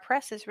 suddenly our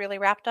press is really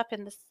wrapped up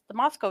in the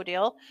Moscow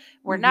deal.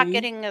 We're not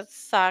getting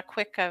as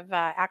quick of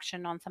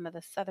action on some of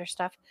this other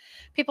stuff.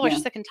 People are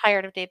sick and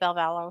tired of Daybell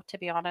Vallow, to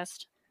be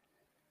honest.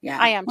 Yeah,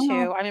 I am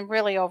too. I'm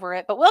really over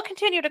it, but we'll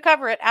continue to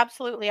cover it.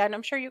 Absolutely. And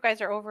I'm sure you guys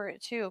are over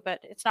it too, but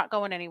it's not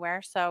going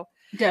anywhere. So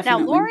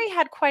definitely. Now Lori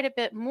had quite a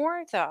bit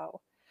more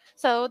though.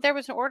 So there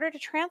was an order to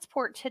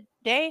transport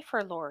today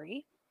for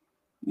Lori.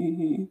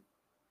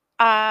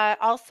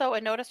 Also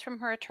a notice from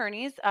her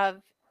attorneys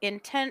of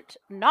intent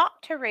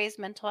not to raise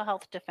mental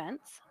health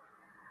defense.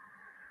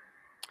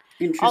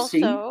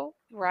 Interesting. Also,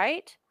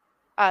 right?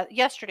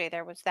 Yesterday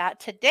there was that.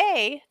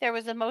 Today there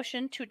was a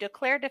motion to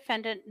declare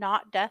defendant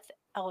not death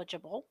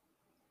eligible.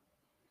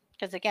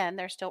 Because again,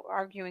 they're still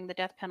arguing the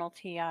death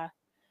penalty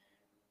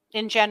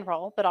in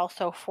general, but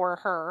also for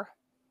her.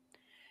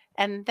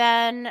 And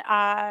then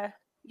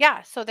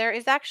so there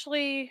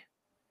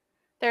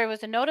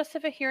was a notice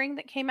of a hearing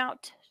that came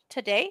out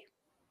today.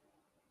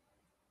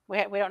 We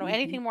don't know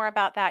anything more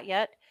about that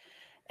yet.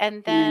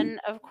 And then,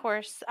 of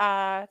course,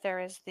 there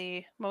is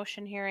the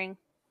motion hearing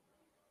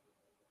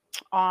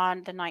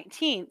on the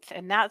 19th.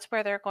 And that's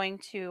where they're going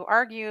to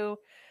argue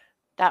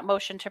that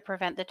motion to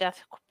prevent the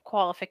death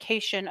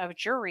qualification of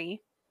jury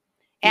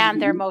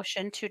and their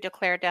motion to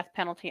declare death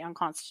penalty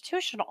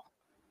unconstitutional.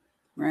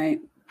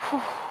 Right.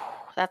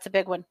 That's a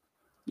big one.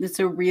 It's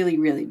a really,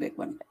 really big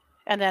one.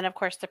 And then, of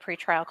course, the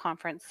pretrial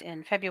conference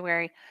in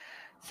February.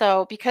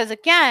 So, because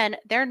again,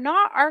 they're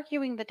not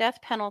arguing the death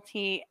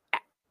penalty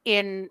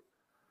in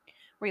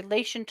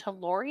relation to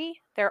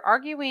Lori. They're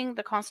arguing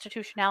the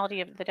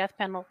constitutionality of the death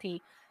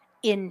penalty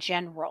in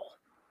general.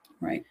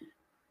 Right.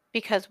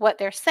 Because what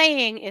they're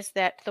saying is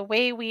that the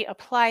way we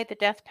apply the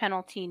death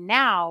penalty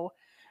now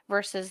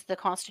versus the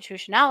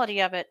constitutionality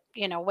of it,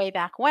 way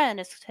back when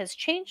has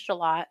changed a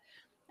lot.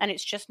 And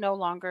it's just no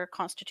longer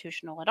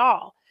constitutional at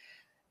all.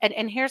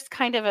 And here's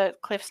kind of a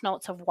Cliff's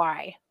Notes of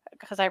why,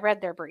 because I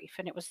read their brief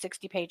and it was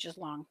 60 pages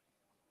long.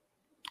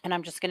 And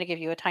I'm just going to give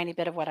you a tiny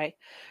bit of what I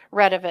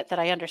read of it that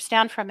I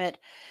understand from it,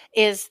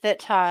 is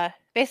that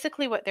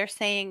basically what they're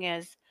saying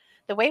is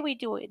the way we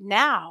do it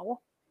now,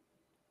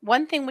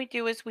 one thing we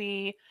do is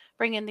we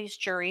bring in these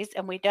juries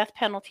and we death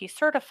penalty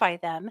certify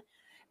them,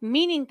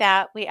 meaning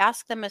that we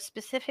ask them a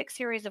specific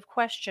series of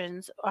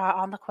questions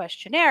on the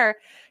questionnaire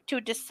to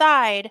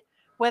decide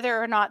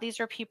whether or not these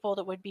are people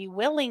that would be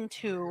willing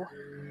to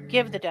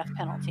give the death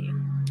penalty.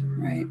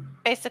 Right.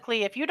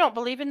 Basically, if you don't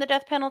believe in the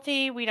death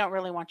penalty, we don't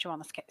really want you on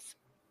this case.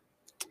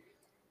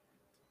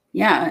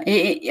 Yeah.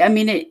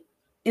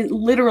 It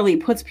literally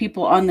puts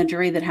people on the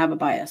jury that have a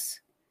bias.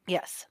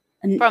 Yes.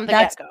 And from the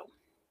get-go.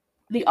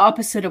 The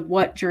opposite of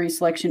what jury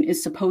selection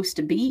is supposed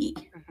to be.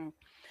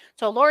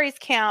 So Lori's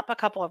camp a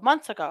couple of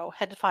months ago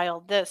had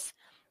filed this: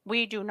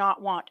 we do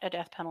not want a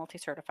death penalty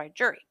certified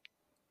jury.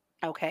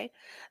 Okay.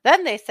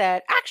 Then they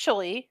said,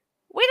 actually,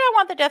 we don't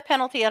want the death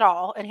penalty at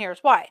all. And here's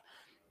why.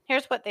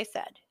 Here's what they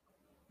said.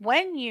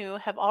 When you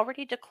have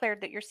already declared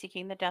that you're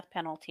seeking the death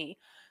penalty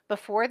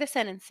before the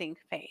sentencing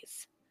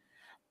phase,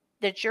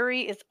 the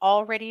jury is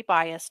already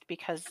biased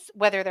because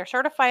whether they're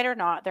certified or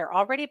not, they're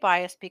already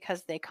biased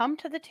because they come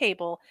to the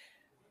table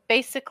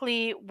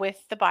basically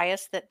with the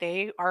bias that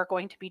they are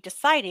going to be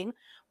deciding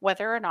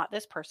whether or not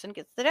this person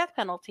gets the death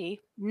penalty,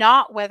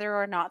 not whether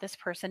or not this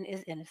person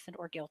is innocent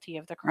or guilty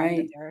of the crime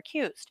that they're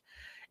accused.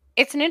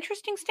 It's an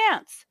interesting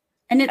stance.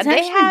 And it's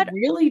actually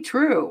really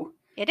true.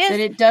 It is. That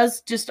it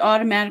does just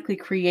automatically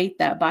create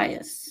that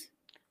bias.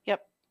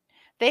 Yep.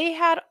 They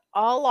had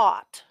a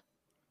lot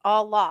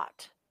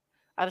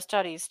of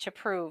studies to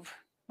prove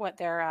what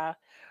their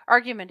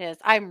argument is.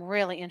 I'm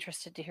really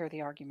interested to hear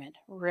the argument.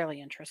 Really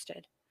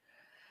interested.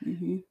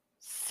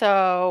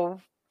 So,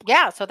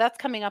 so that's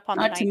coming up on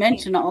the 19th. Not to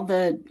mention all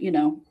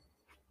the,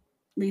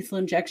 lethal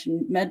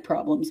injection med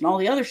problems and all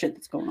the other shit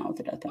that's going on with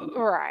the death penalty.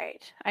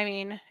 Right. I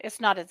mean,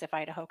 it's not as if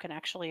Idaho can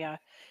actually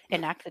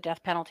enact the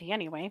death penalty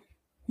anyway.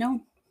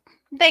 No.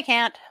 They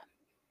can't.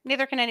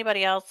 Neither can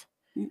anybody else.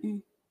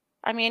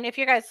 I mean, if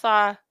you guys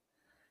saw,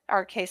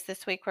 our case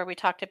this week where we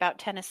talked about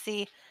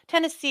Tennessee.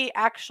 Tennessee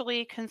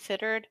actually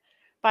considered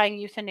buying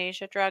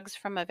euthanasia drugs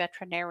from a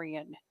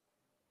veterinarian.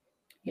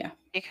 Yeah.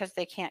 Because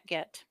they can't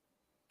get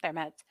their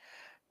meds.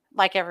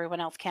 Like everyone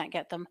else can't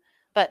get them.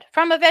 But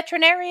from a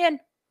veterinarian.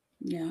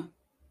 Yeah.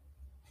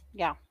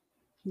 Yeah.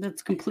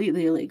 That's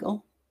completely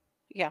illegal.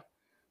 Yeah.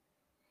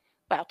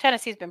 Well,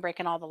 Tennessee's been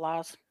breaking all the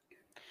laws.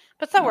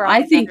 But so we're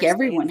I think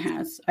everyone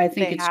has. I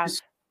think it's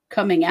just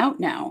coming out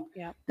now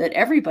that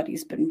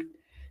everybody's been,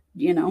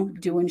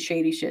 doing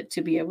shady shit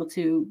to be able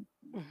to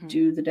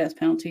do the death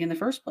penalty in the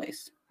first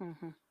place.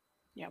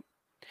 Yep.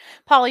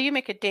 Paula, you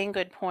make a dang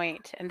good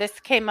point. And this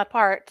came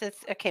upon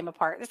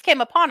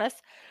us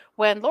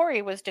when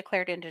Lori was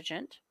declared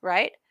indigent,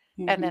 right?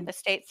 And then the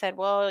state said,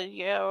 well,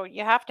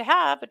 you have to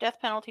have a death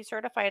penalty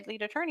certified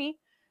lead attorney.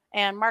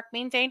 And Mark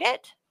Means ain't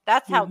it.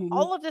 That's how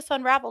all of this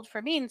unraveled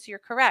for Means. You're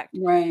correct.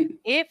 Right.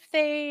 If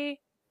they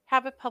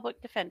have a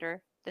public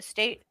defender, the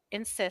state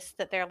insists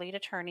that their lead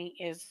attorney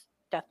is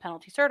death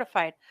penalty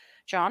certified.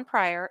 John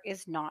Pryor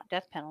is not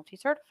death penalty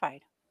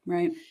certified.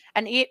 Right.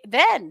 And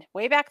then,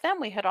 way back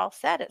then, we had all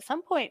said at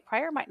some point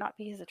Pryor might not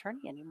be his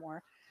attorney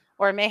anymore,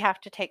 or may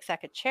have to take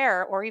second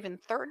chair or even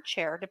third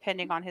chair,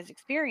 depending on his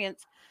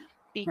experience,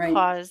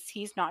 because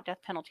he's not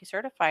death penalty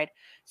certified.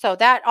 So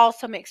that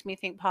also makes me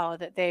think, Paula,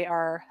 that they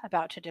are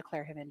about to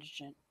declare him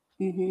indigent.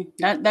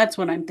 That's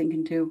what I'm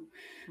thinking too,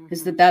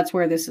 is that's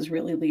where this is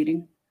really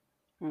leading.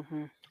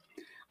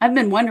 I've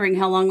been wondering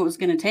how long it was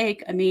going to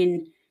take. I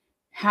mean,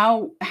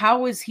 how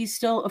is he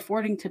still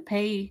affording to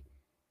pay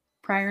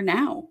Pryor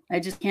now? I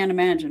just can't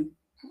imagine.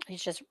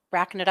 He's just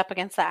racking it up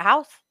against that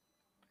house.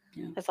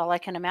 Yeah. That's all I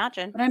can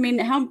imagine. But I mean,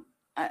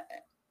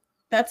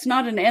 that's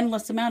not an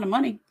endless amount of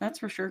money. That's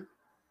for sure.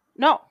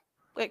 No,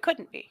 it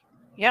couldn't be.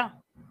 Yeah.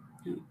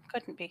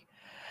 Couldn't be.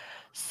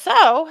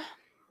 So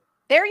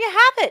there you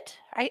have it.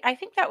 I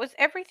think that was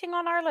everything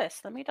on our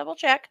list. Let me double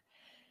check.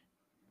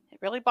 It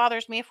really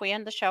bothers me if we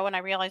end the show and I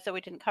realize that we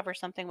didn't cover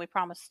something we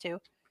promised to.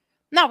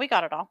 No, we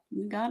got it all.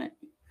 We got it.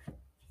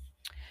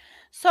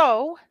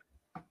 So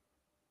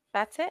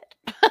that's it.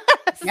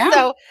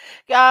 So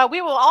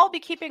we will all be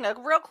keeping a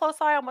real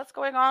close eye on what's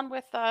going on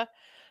with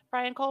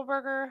Brian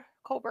Kohberger,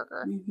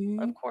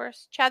 of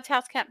course. Chad's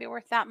house can't be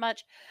worth that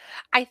much.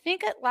 I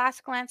think at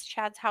last glance,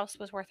 Chad's house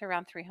was worth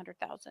around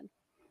 $300,000.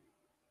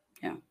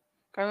 Yeah.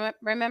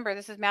 Remember,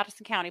 this is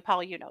Madison County.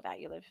 Paula, you know that.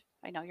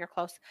 I know you're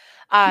close.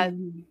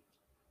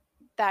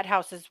 That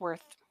house is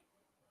worth,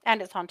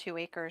 and it's on 2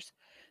 acres.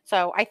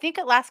 So I think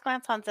at last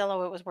glance on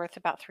Zillow, it was worth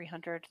about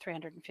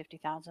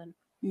 $350,000.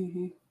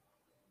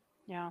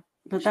 Yeah.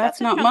 But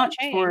that's not much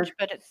for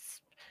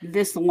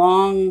this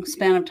long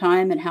span of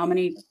time and how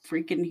many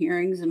freaking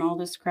hearings and all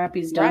this crap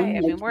he's done. Right. I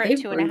mean, we're at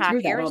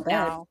 2.5 years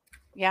now.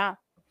 Yeah.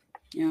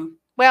 Yeah.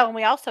 Well, and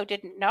we also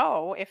didn't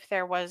know if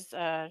there was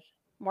a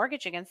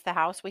mortgage against the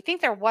house. We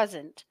think there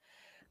wasn't,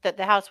 that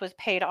the house was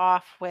paid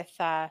off with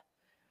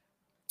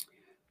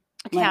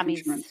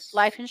Tammy's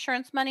life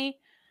insurance money,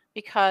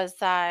 because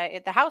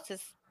the house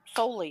is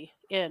solely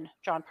in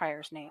John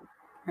Pryor's name.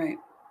 Right.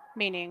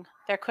 Meaning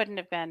there couldn't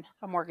have been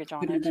a mortgage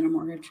on it. Couldn't have been a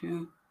mortgage,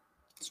 yeah.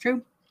 It's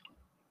true.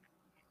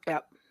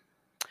 Yep.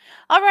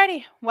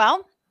 Alrighty.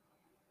 Well,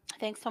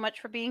 thanks so much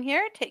for being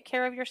here. Take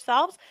care of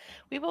yourselves.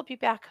 We will be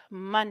back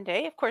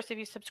Monday. Of course, if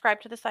you subscribe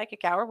to the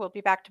Psychic Hour, we'll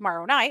be back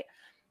tomorrow night.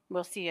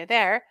 We'll see you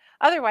there.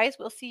 Otherwise,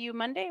 we'll see you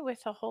Monday with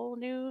a whole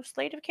new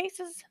slate of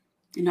cases.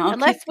 And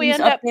unless we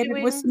end up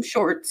updated with some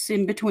shorts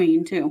in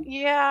between too.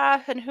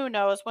 Yeah, and who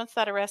knows? Once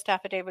that arrest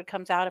affidavit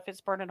comes out, if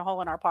it's burning a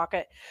hole in our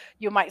pocket,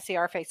 you might see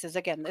our faces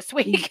again this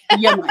week.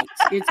 You might.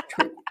 It's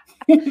true.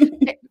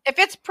 If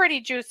it's pretty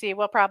juicy,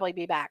 we'll probably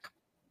be back.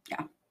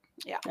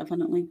 Yeah.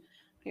 Definitely.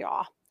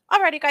 Yeah.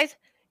 Alrighty, guys.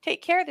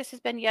 Take care. This has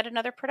been yet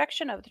another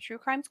production of the True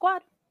Crime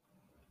Squad.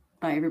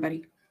 Bye,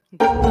 everybody.